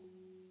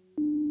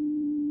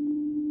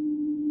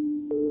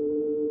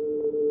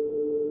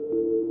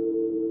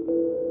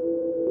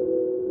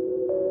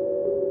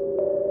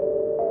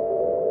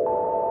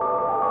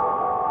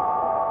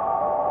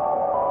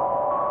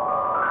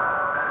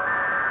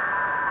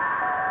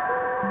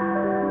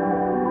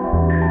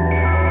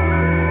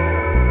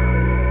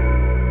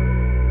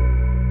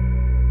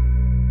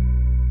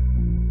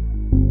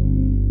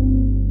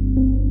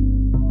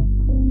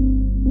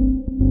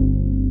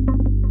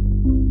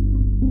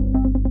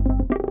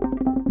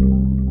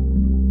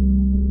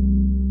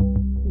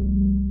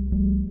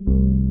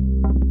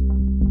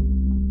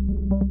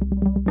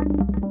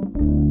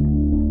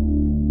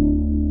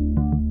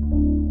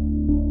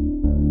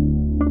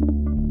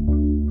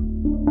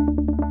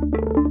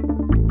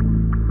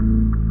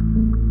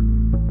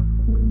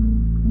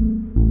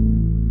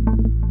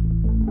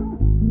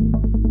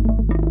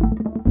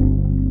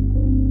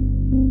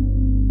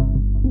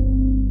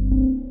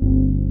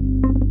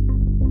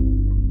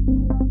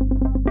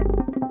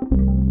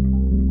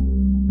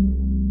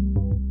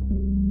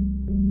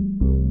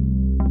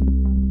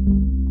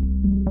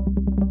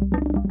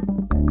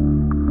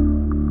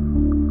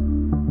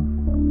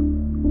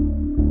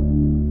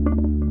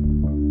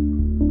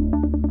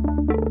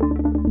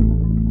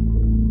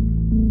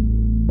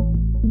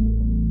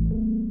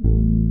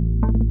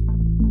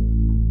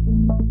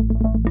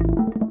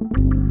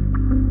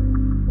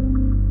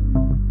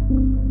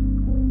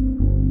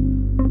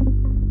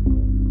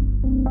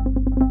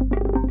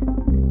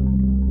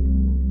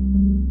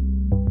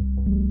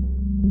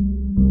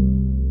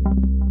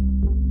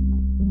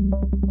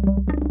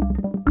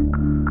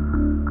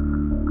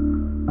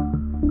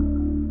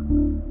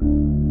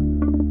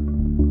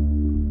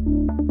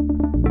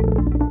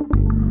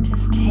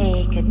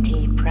 Take a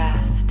deep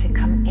breath to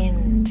come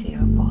into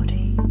your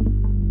body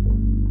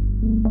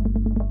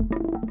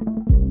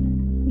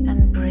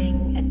and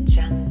bring a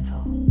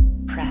gentle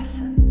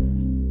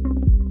presence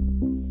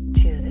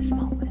to this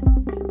moment.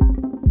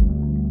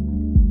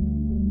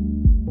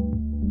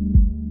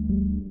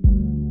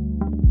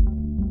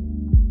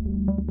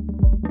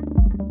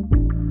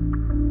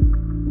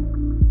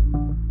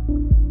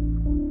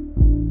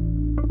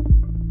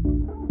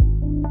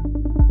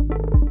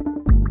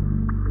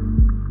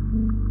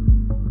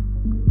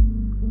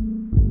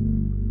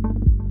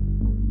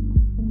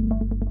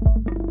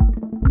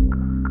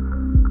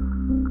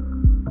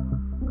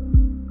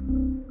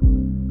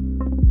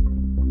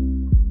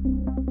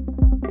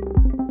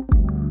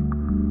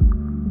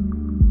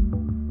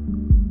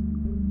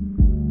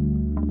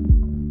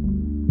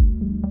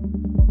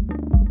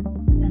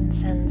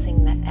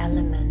 Sensing the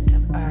element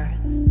of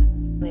earth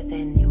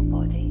within your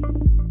body,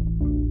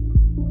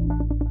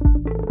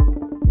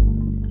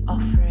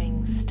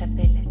 offering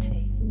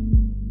stability,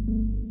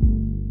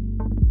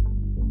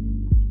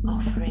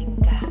 offering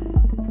depth,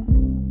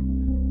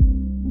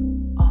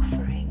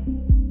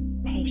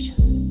 offering patience.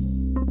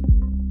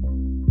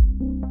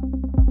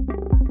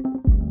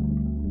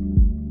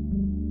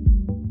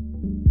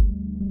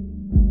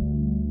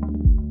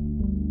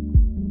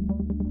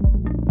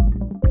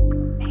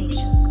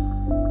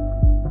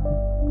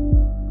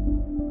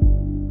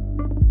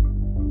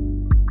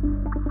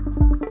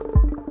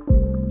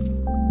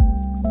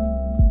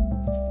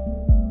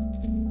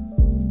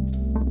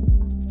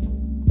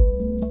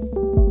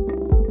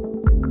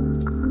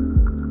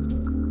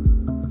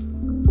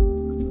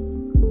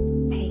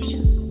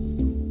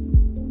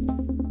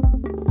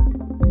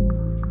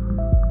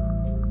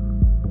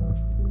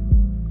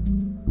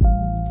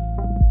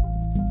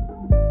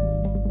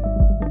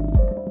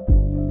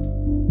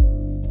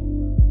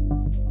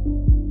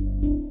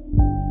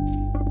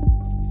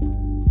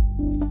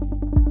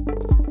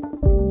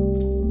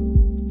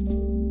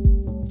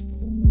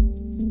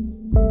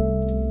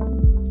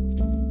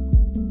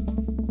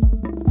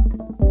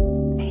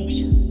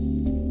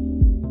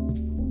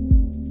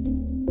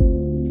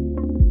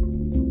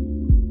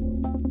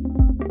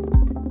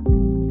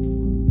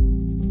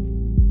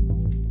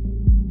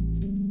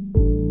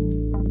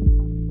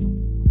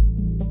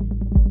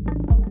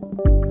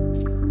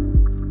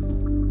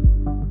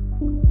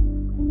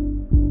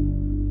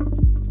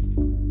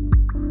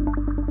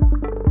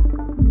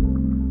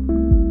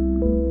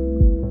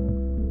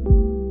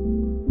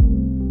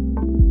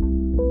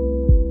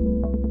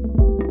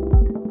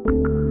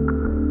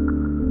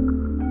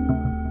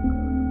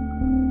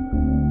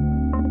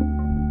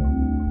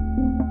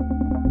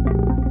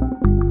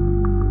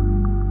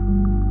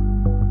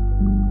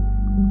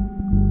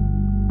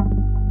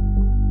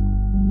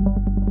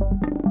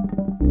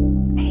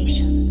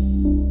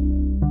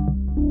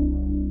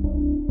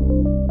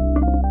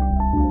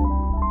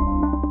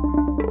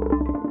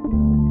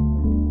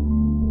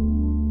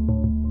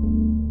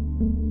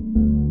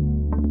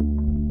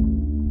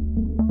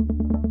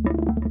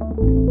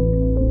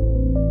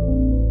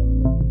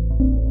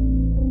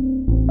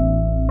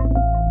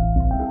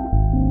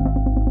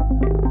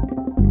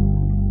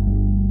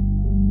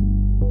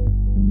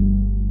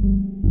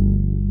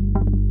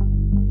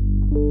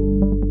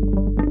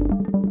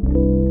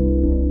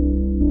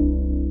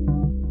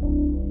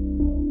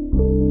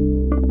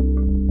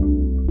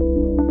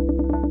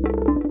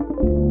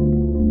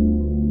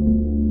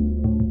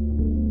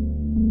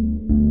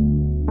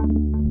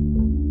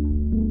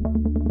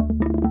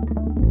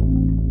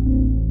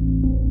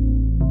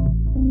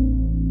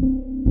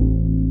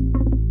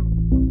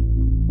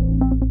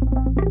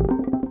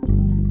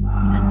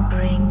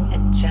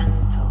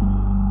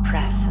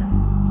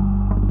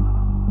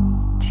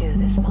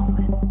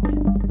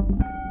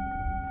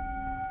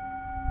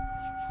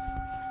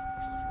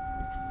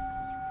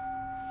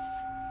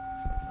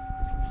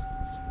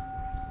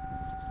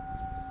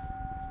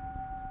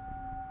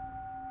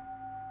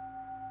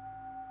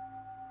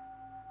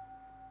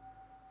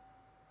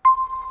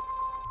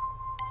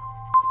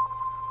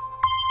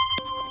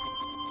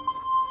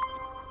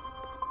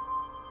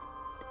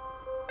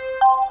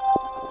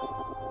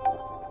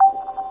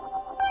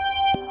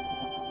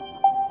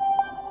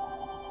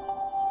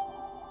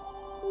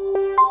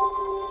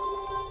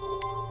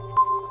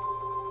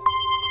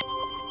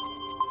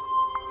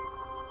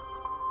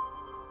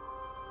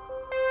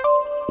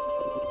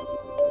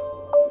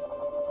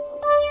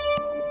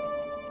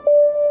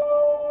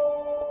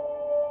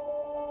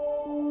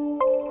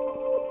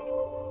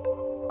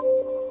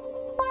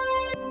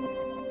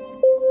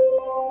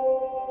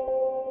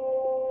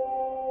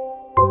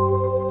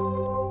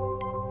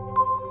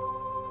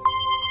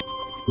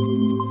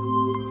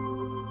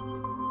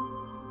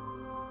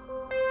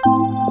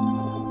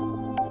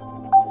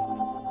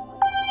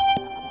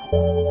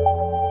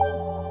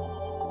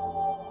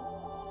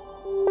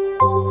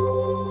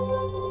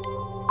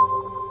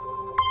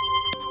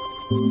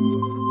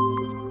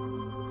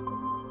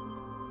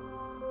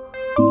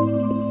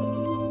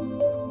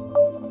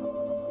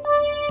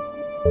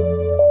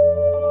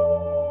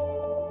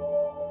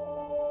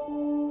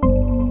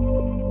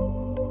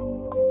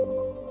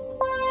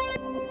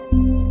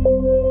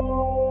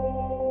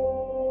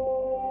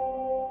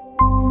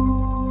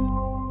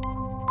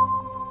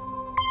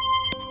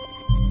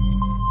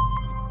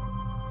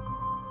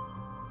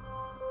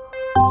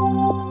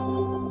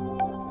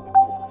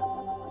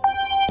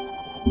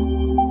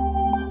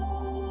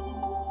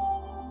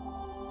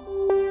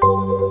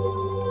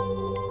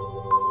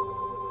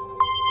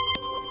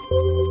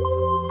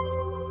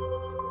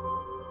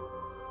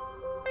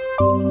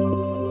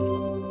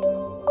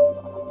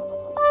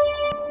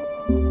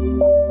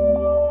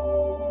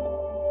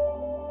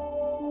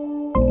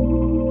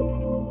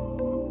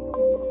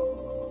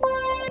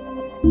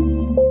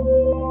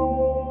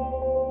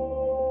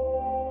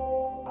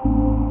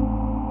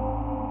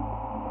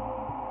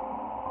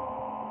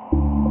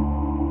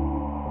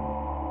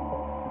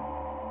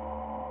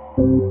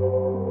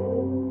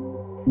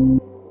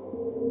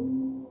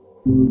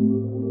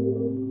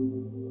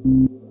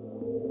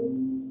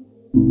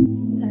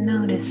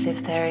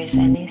 there is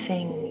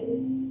anything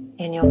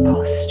in your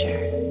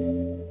posture,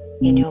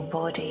 in your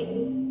body,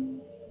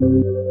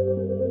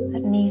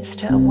 that needs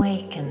to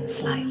awaken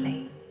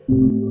slightly.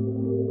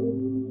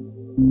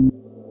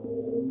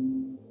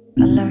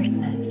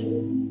 Alertness,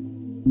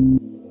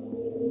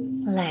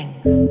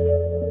 length,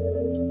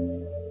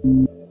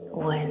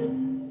 width.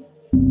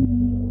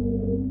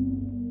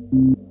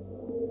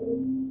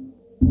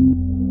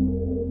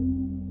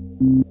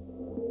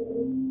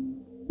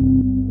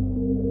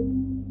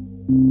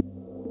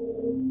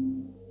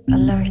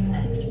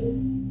 Alertness,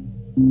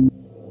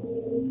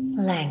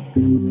 length,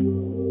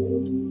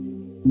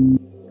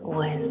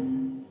 width.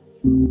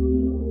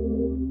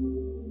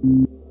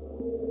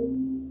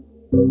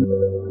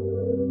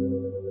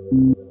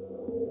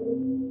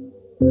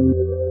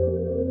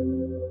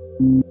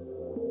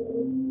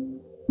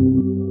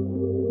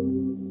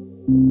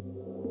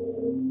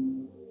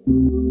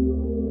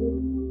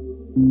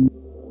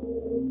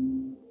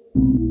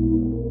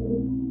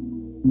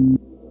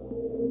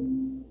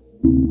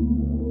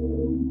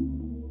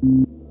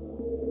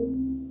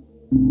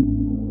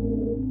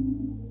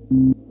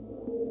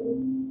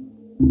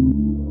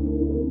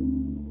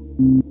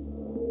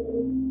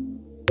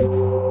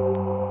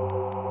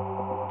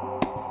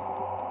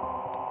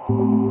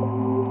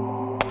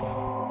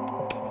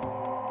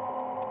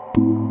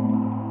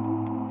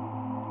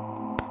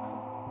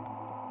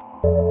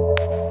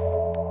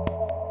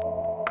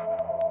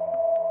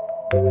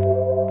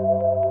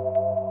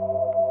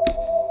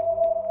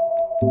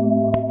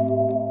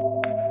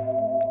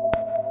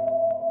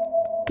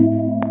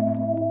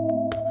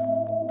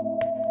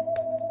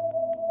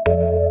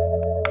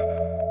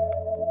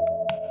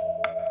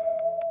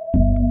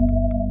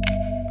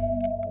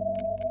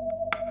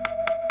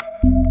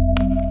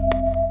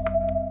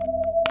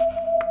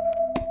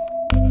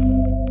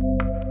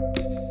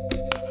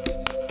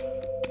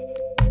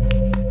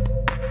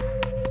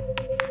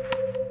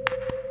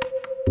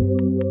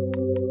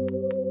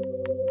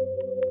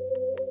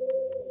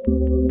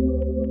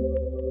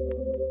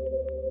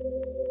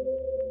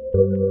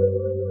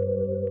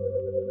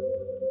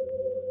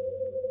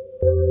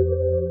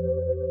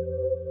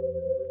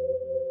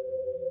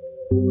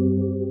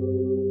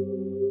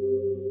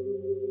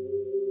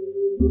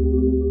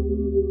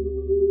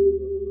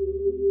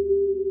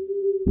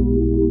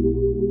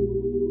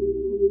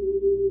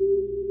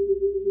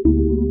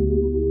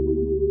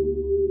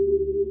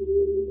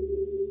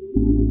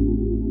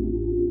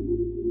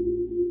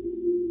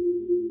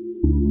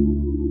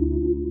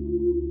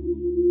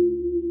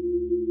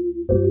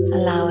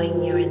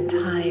 Allowing your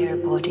entire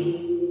body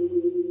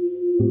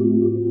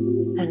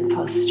and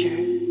posture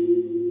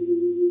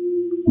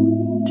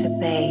to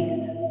bathe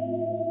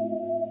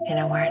in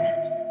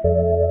awareness.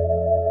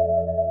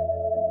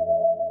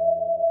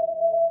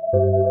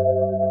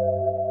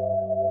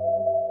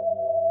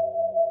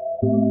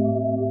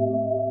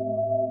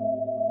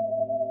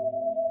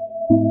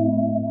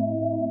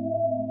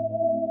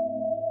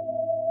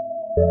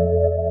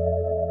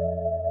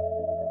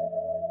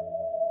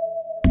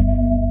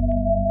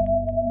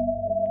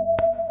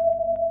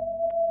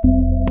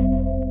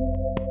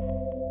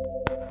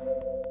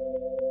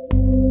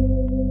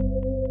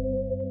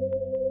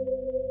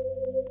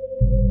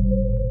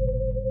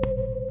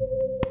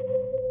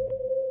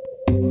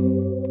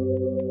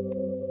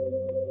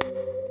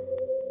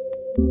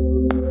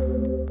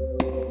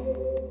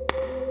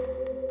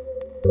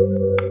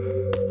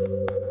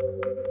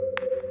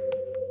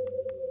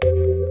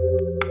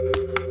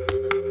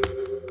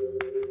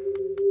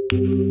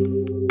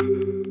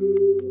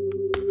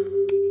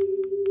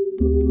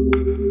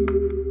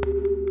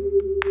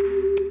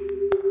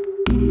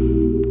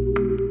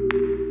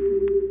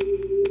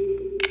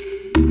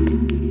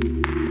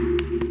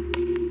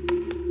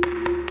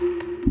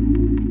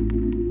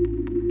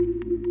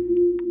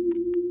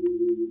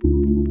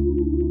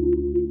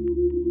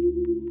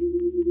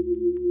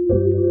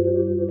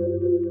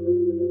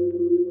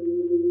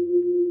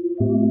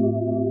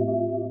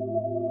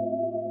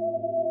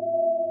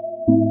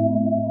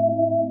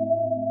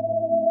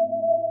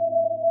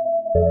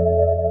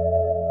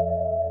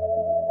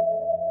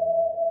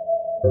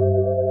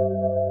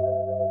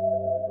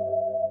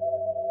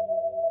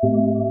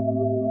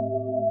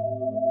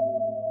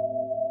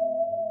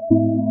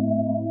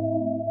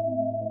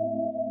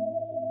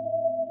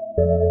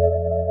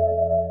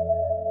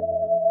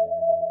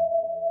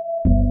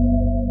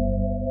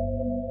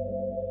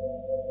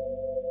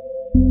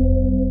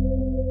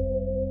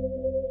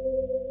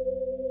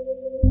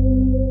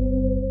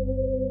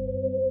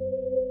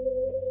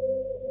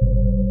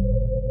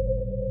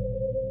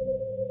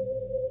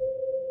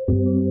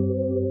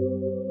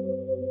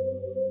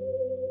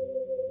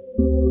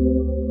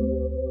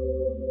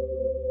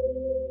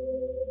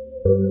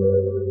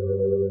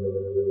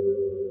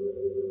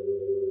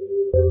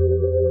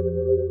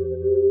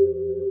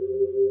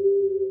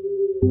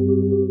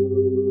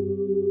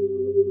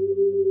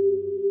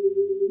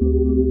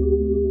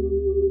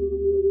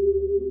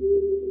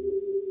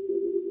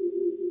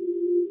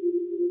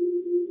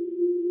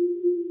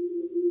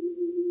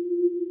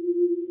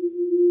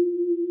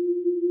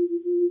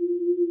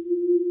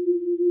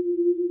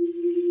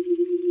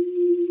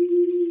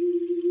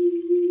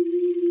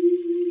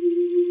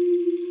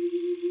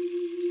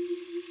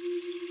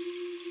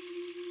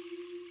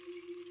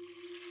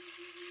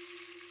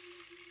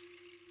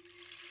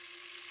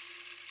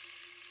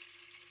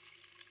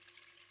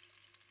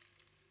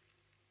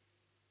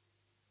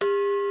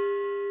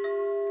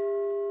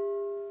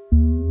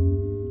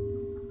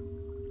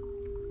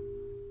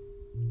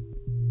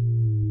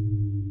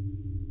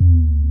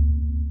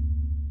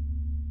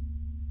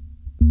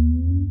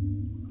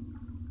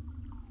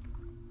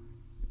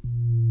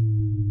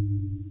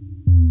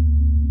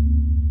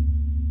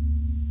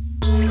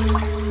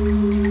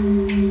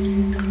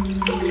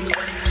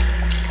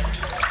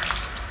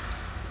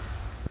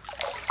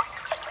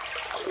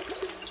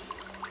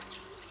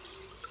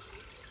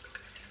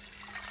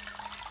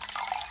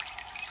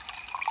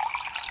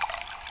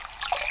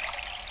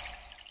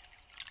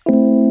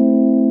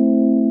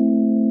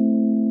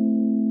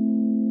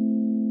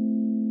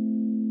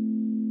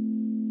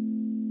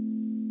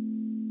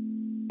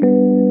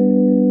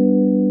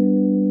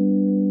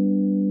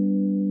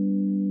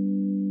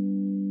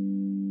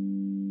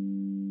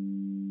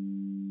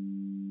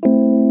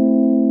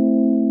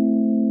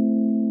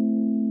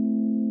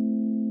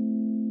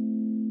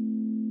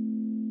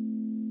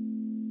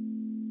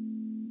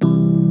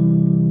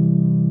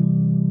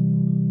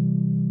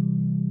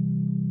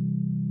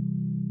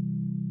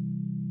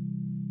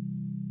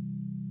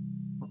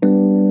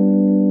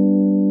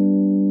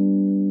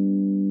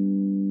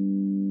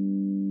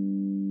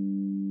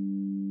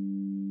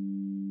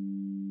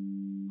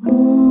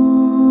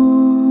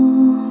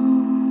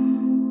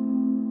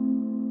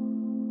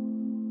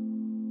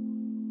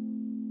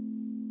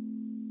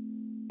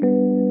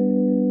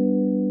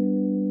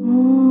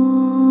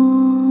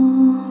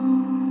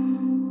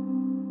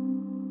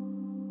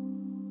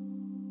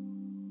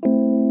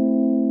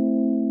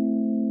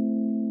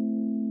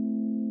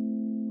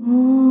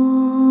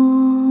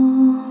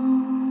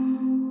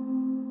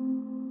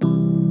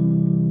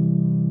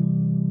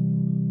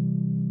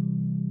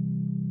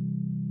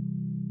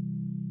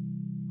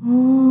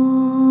 Oh.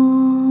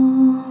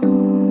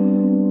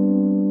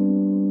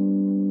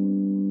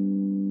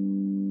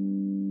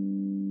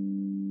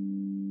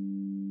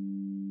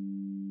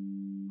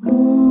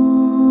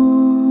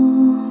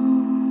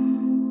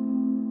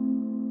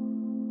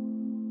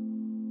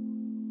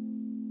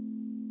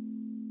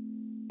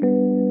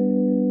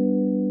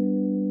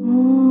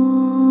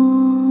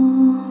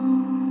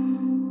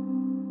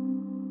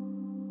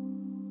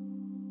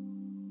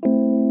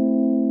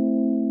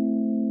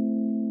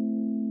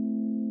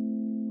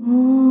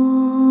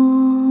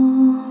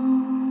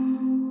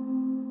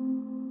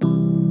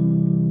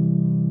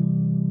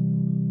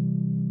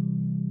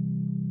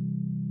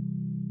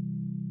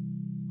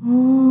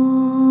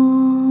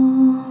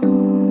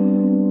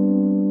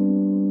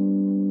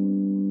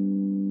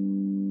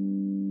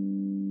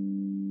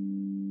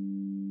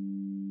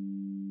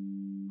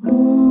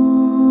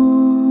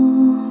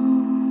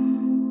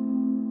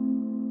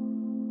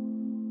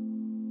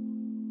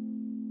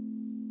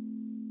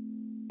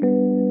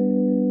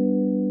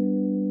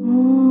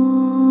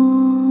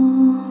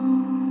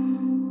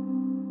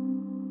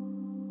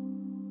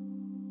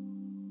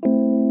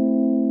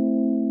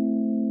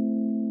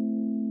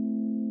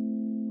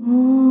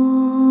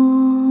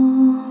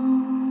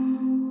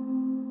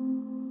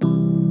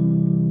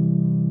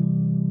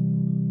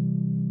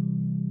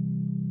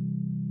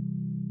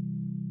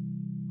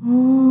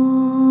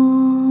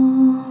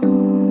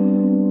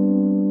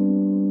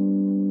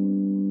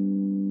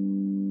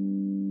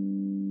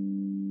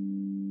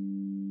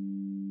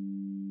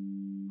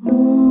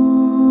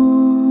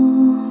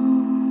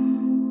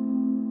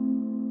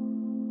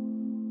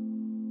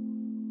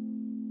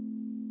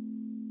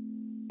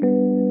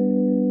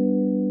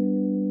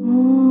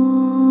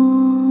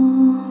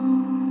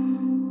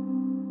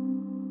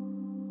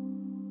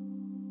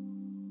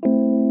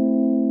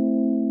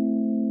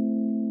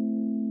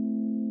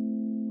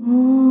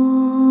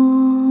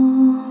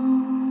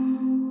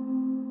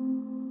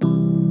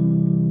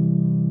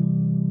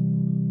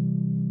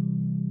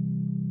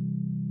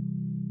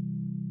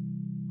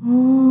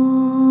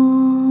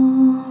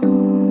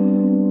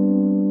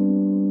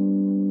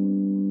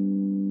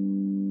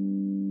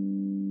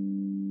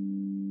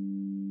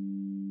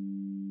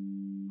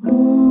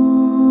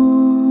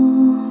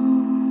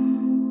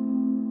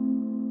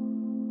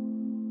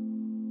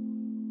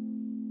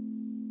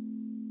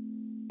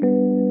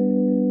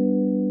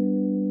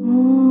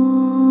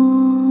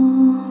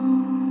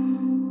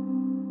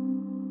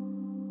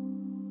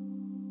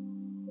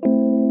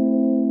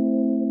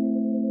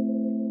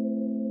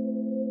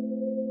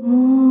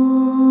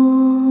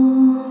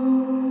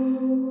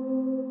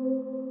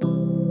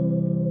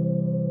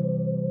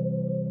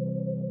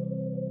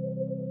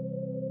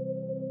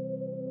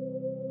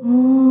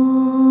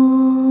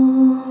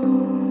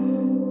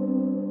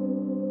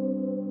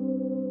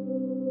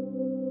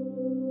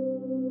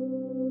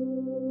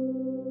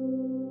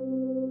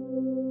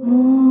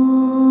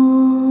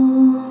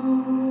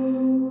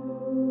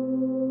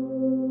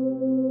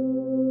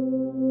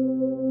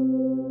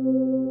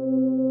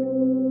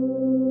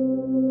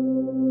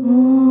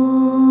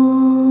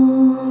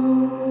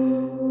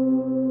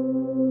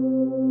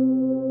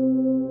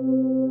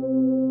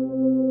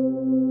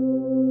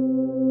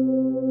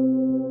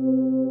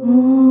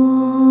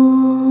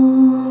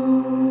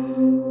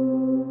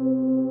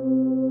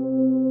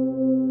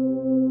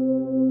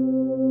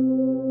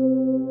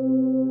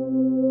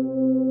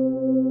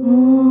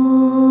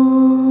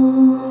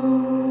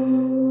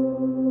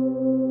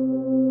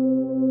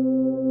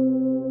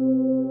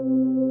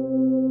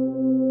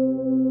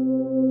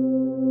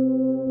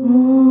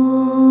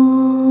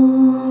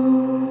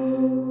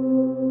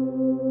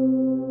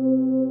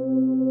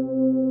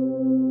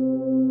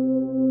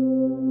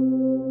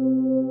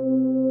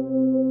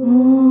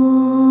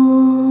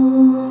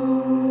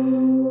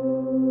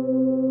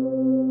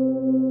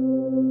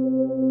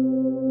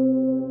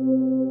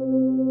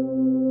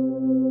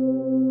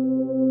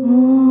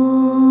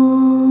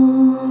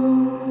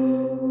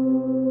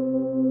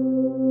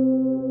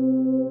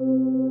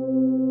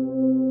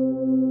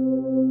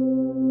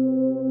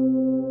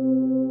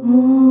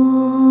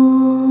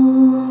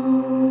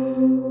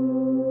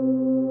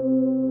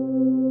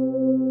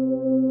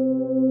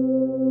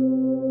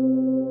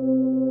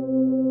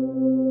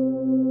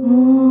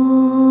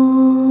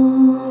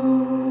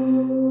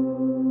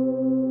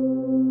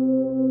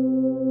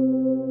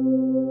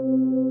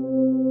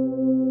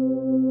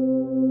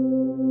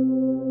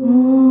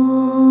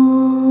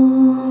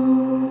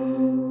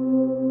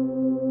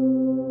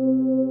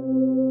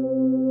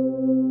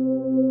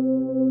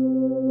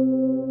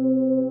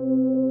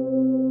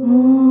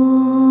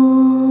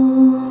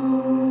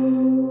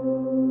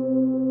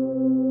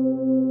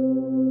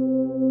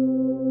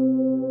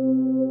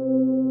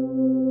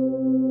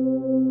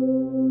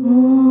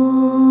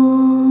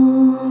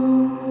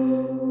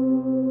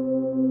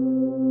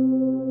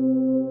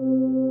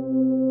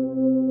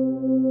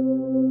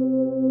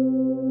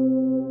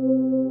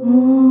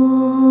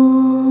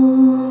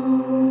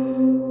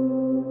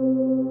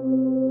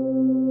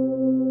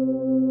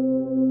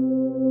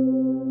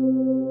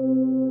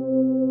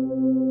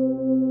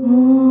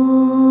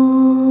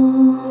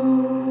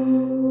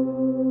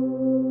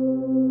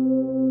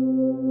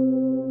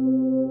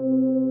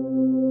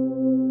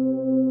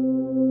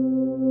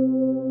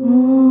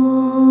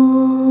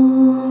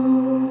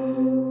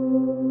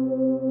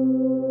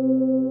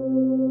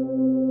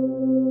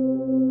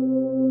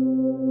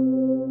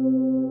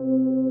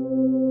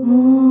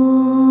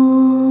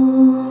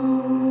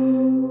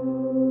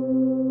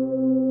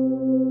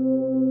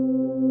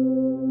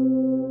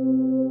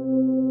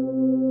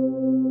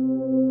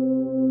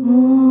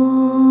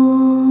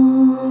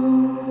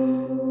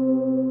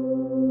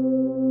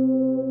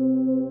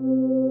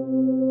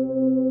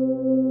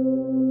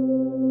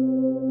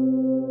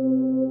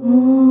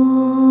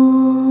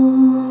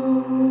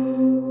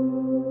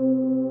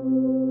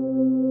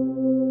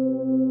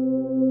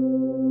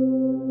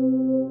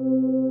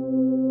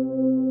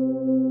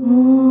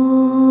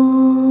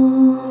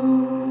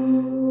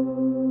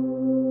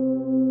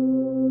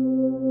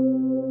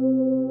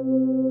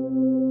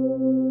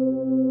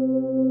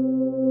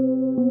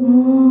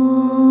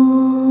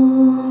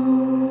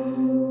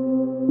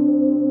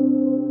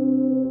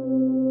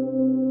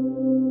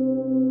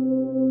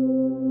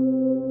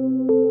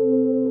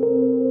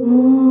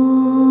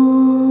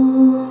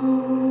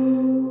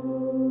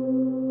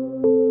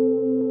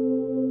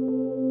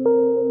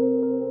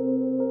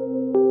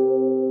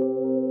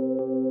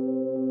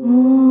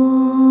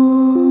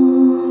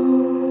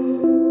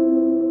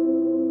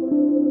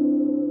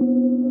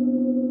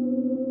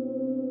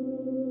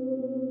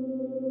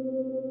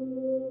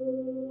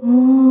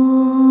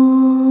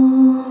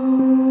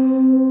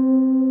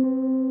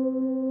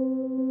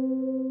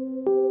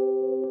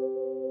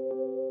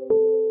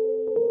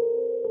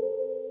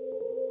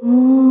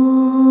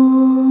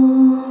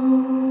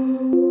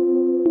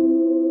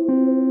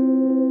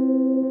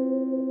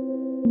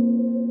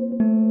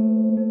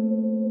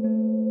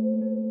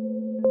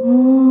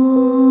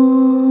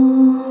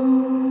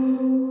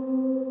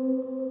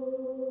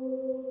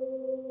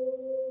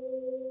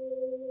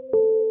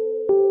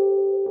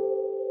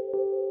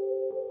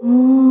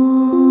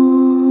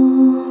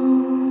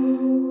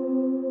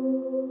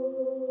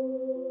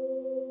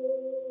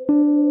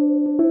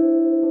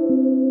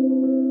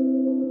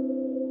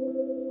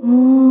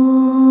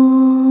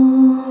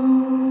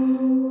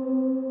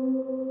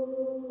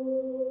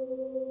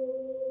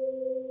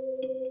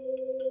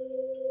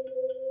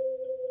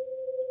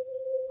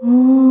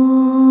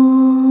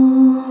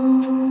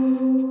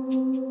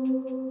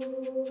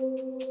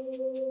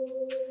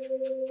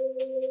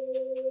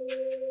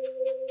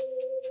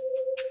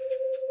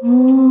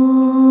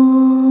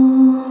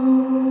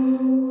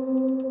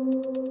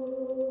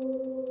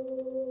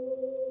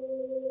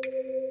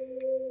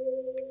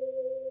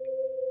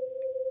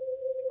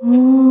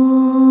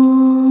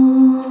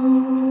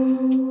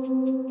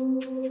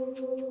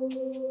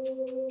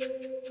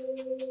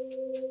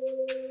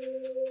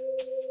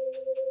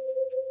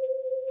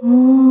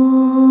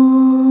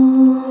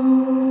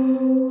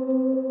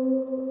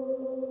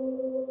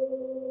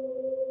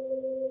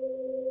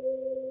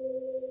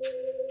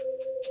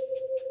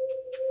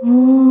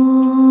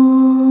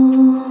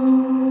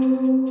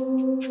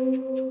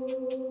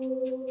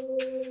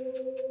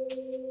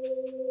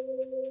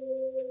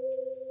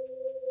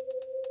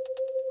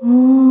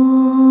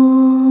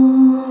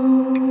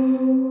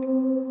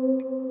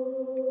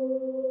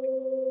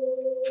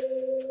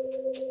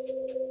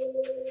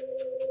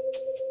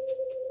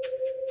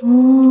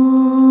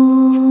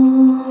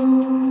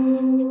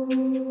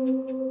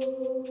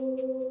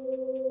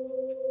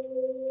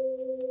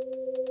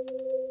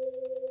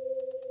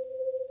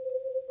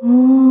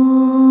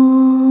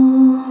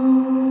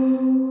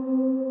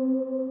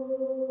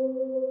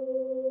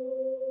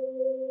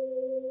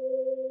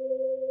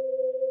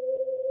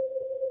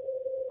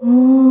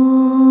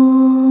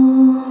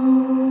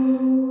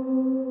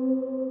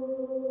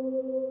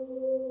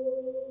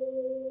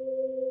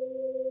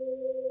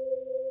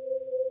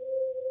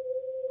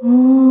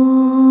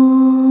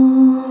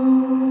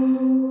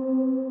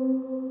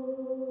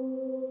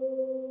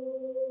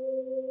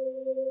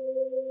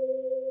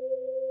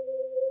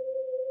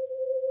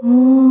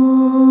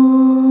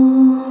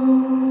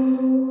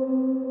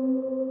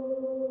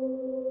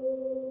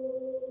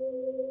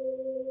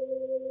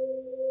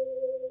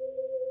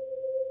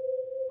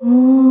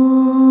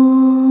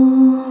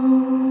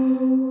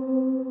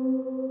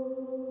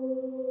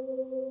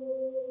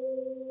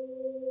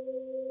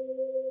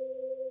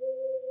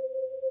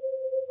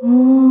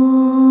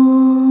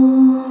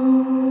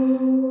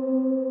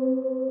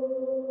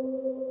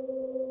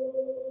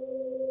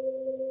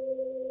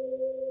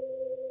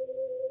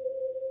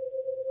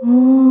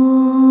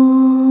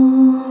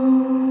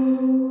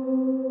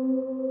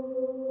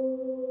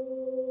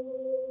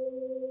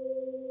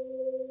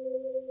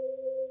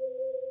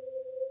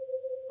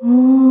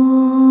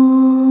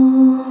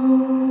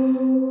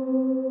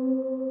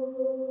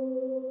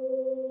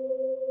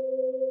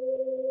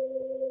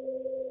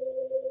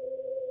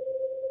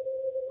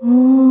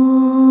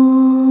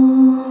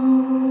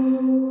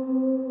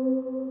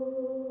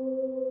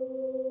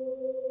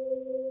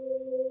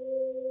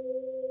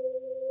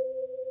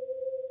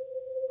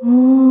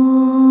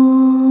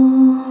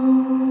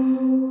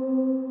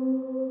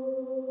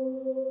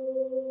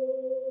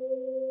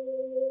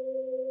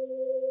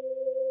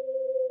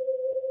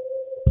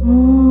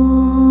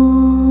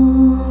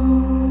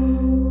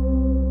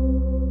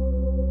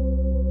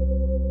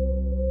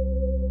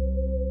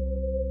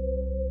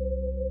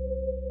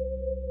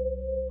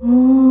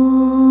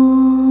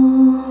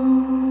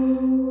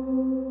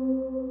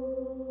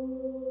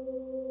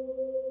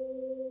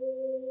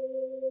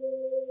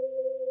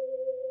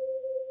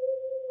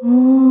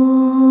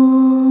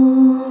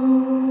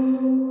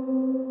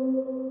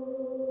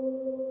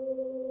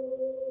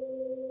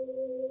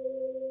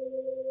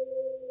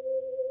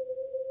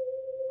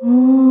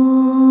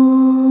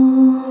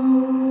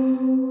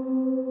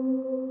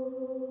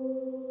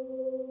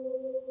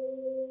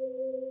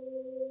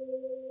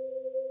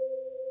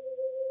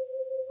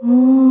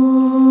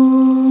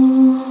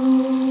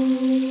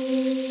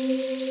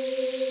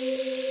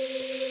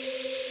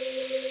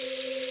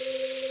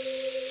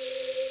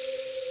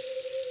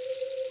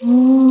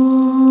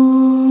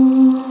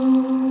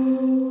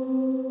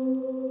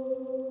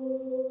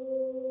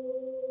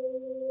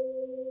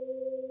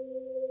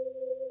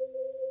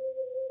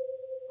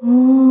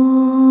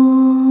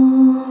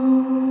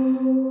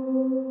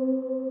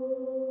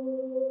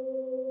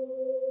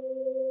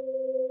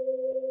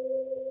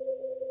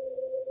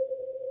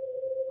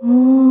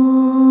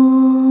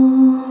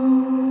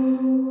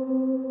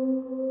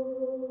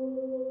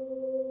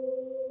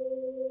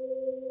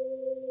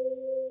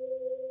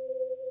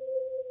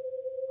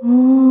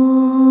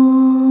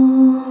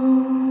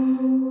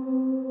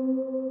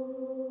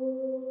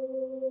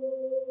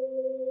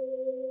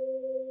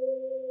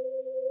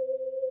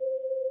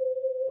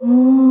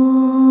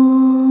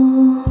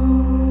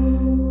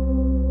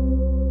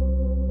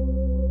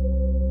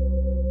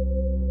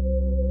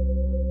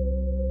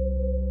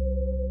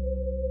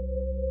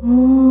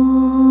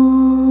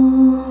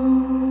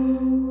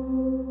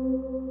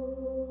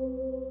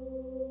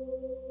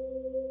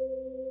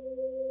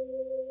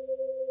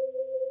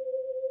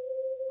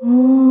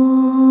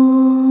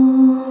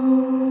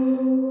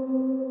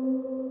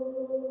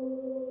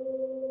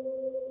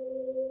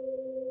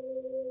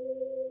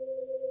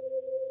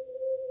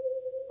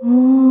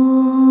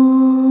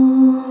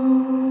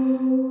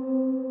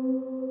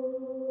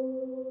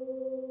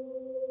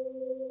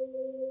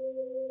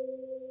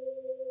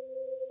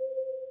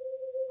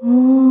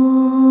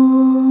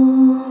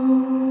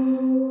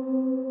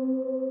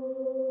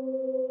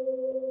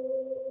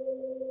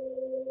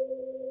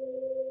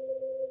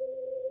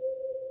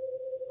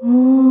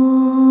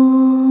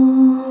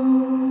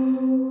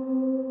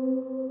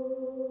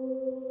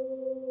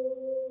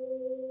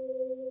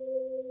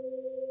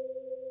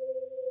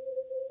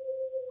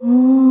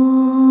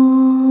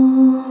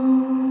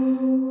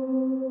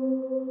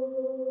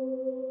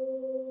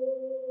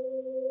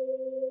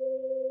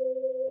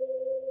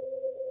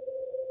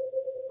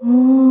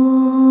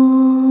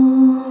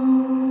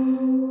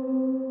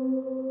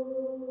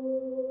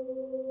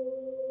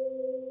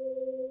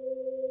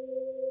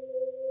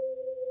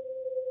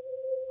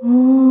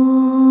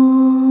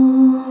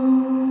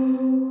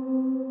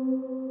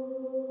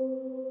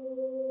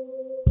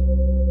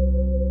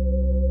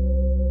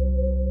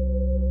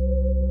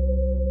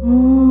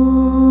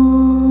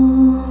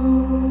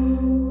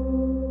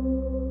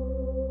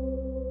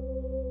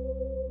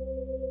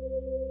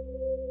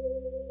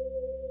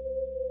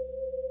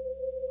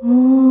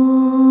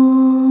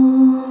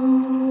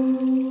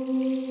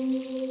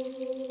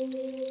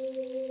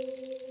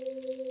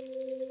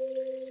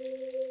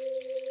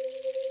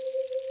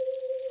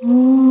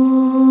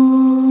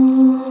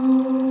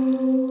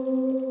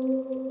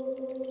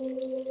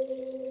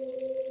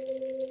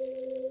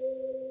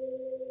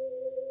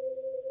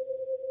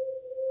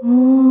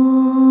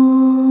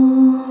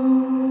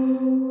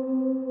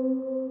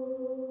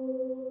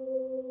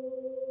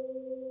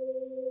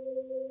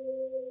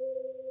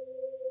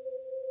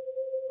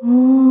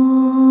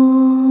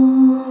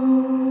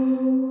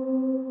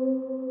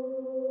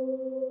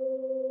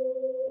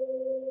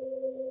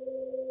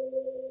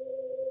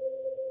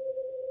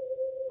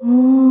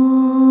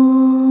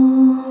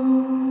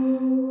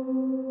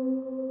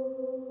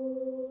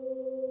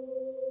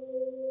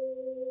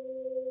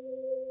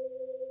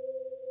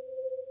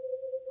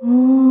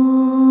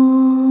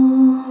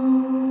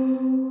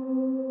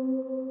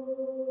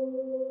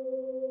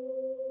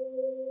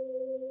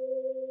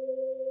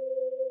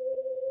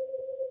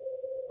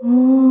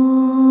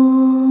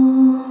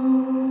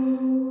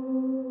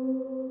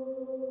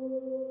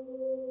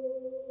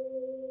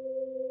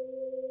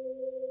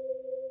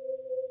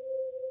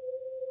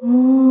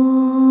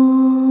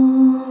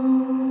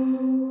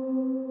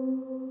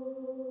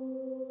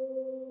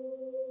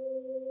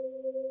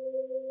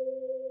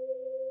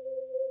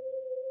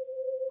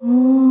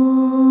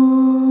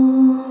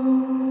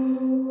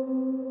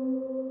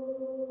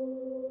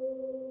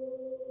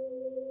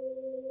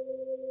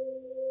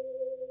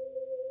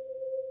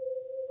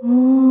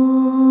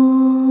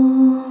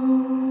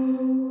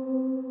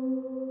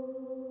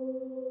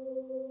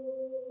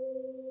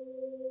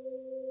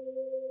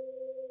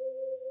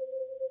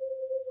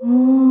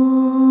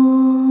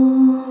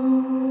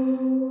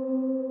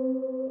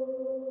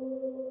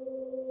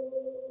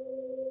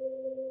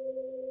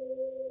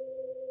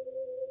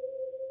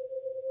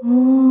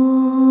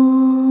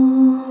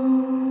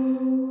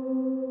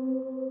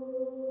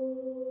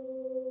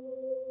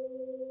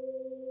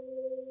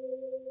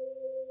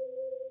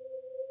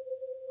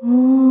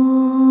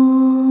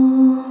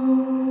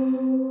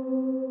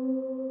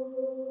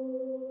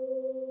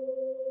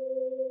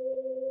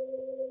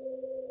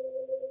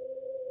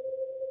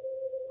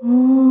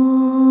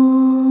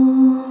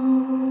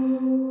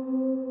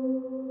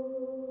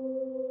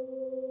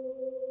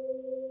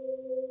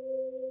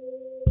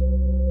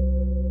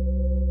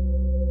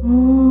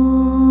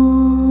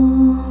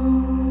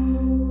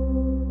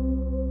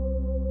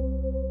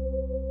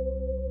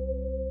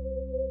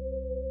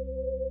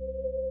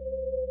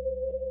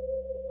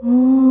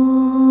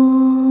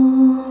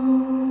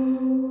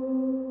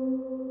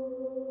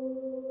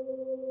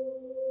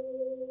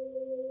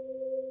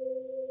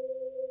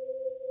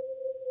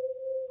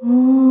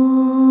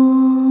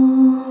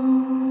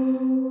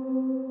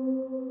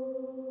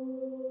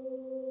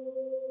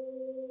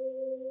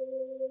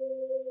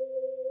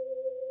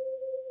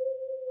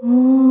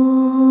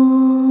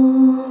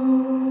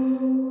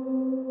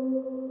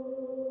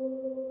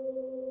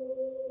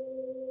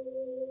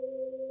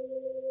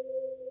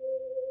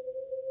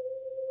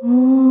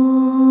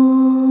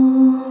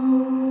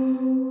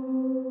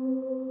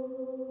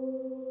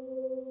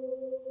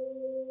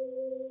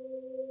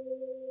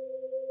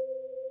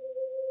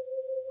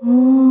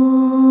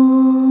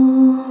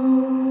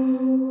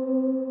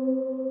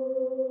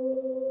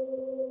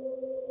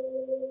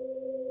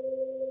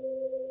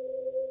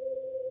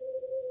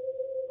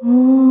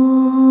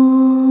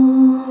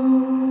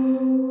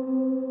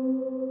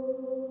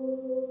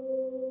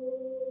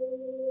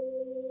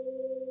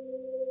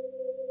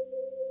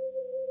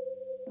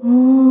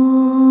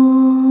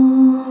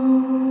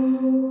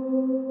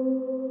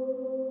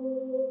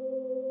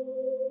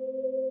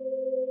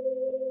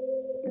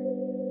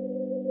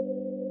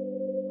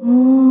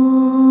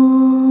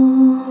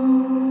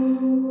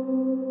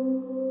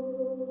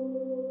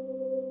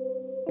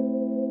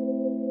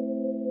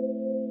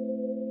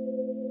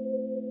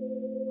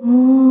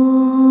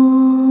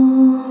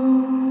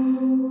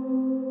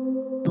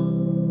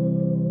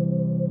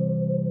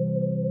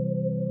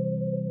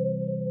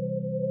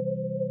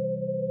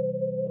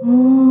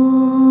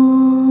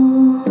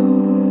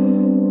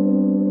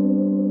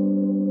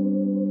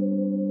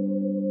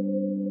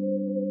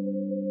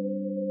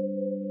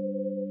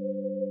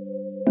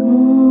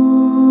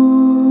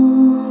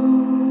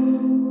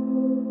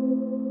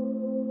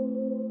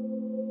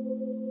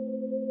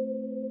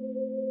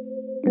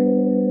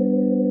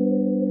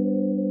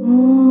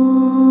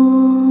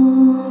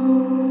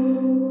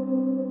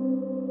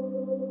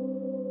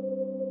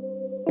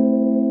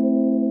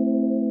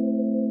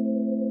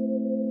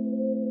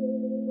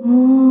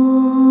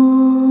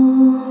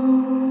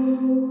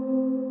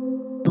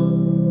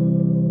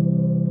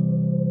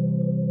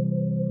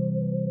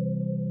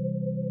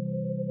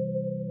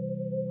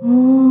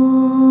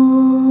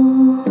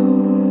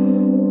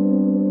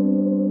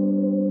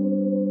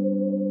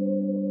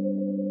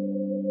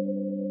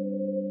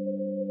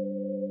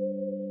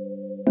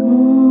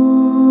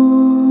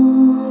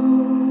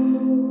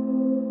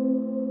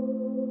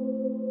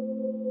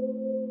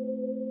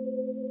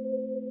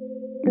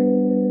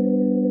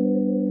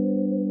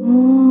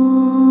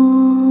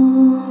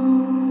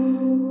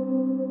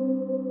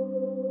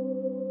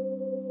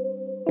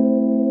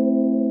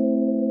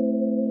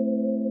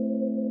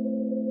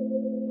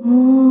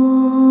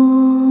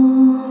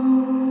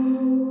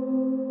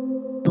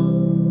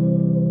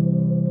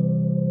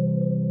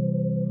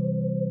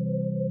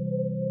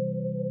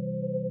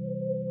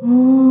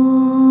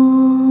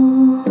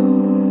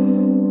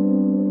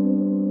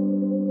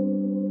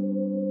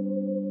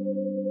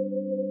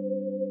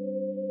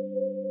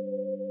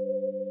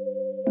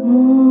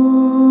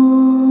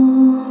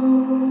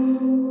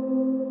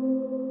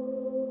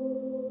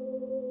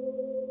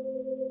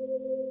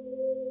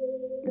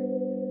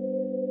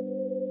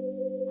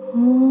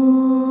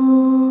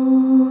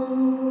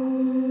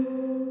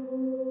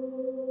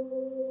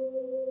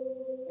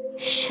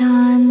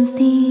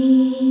 Shanti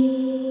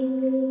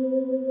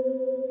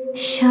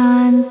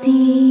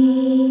Shanti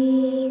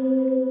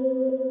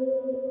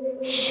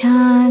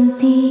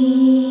Shanti.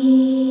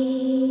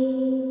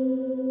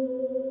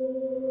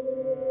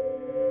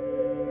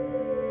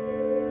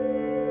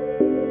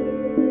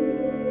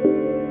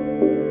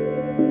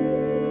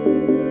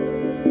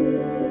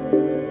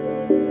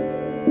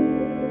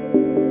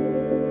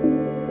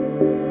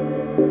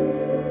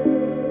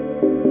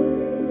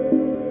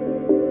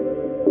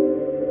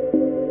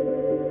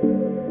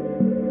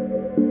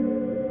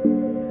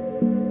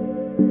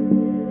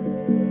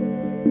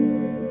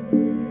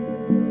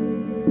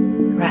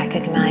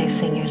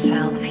 Recognizing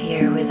yourself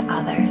here with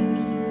others,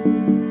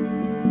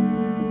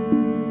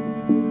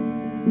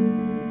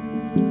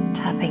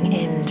 tapping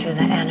into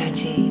the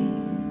energy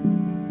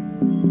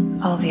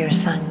of your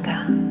Sangha,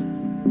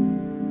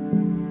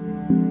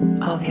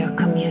 of your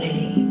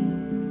community,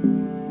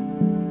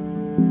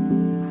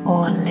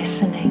 all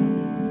listening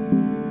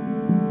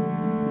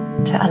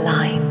to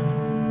align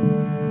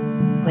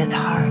with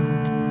heart,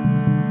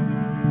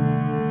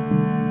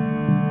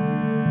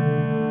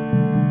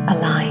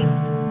 align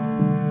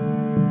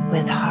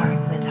with heart,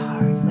 with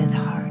heart, with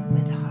heart,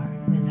 with heart,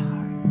 with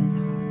heart, with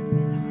heart,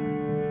 with heart.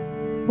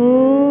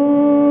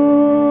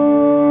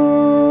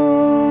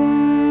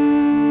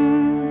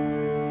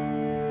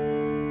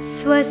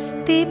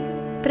 स्वस्ति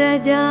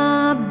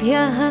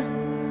प्रजाभ्यः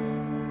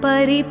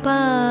परिपालयन्ताम्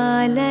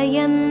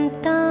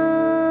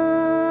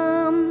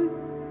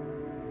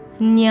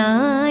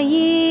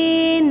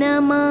न्यायेन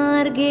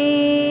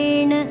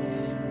मार्गेण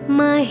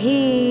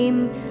महीं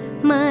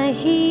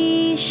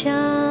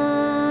महिषाः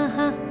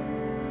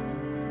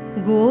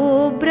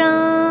गोब्राह्मणेभ्यः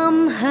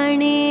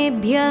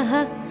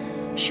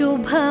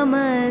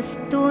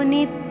शुभमस्तु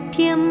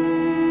नित्यम्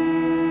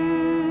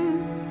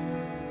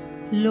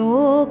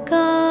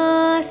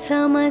लोकाः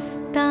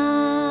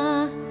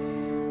समस्ताः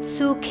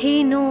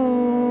सुखिनो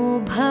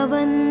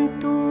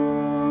भवन्तु।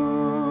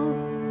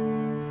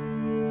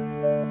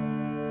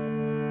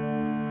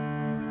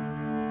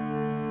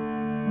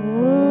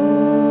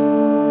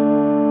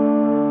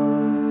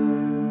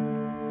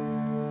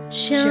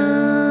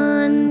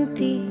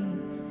 शांति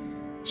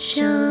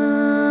शांति।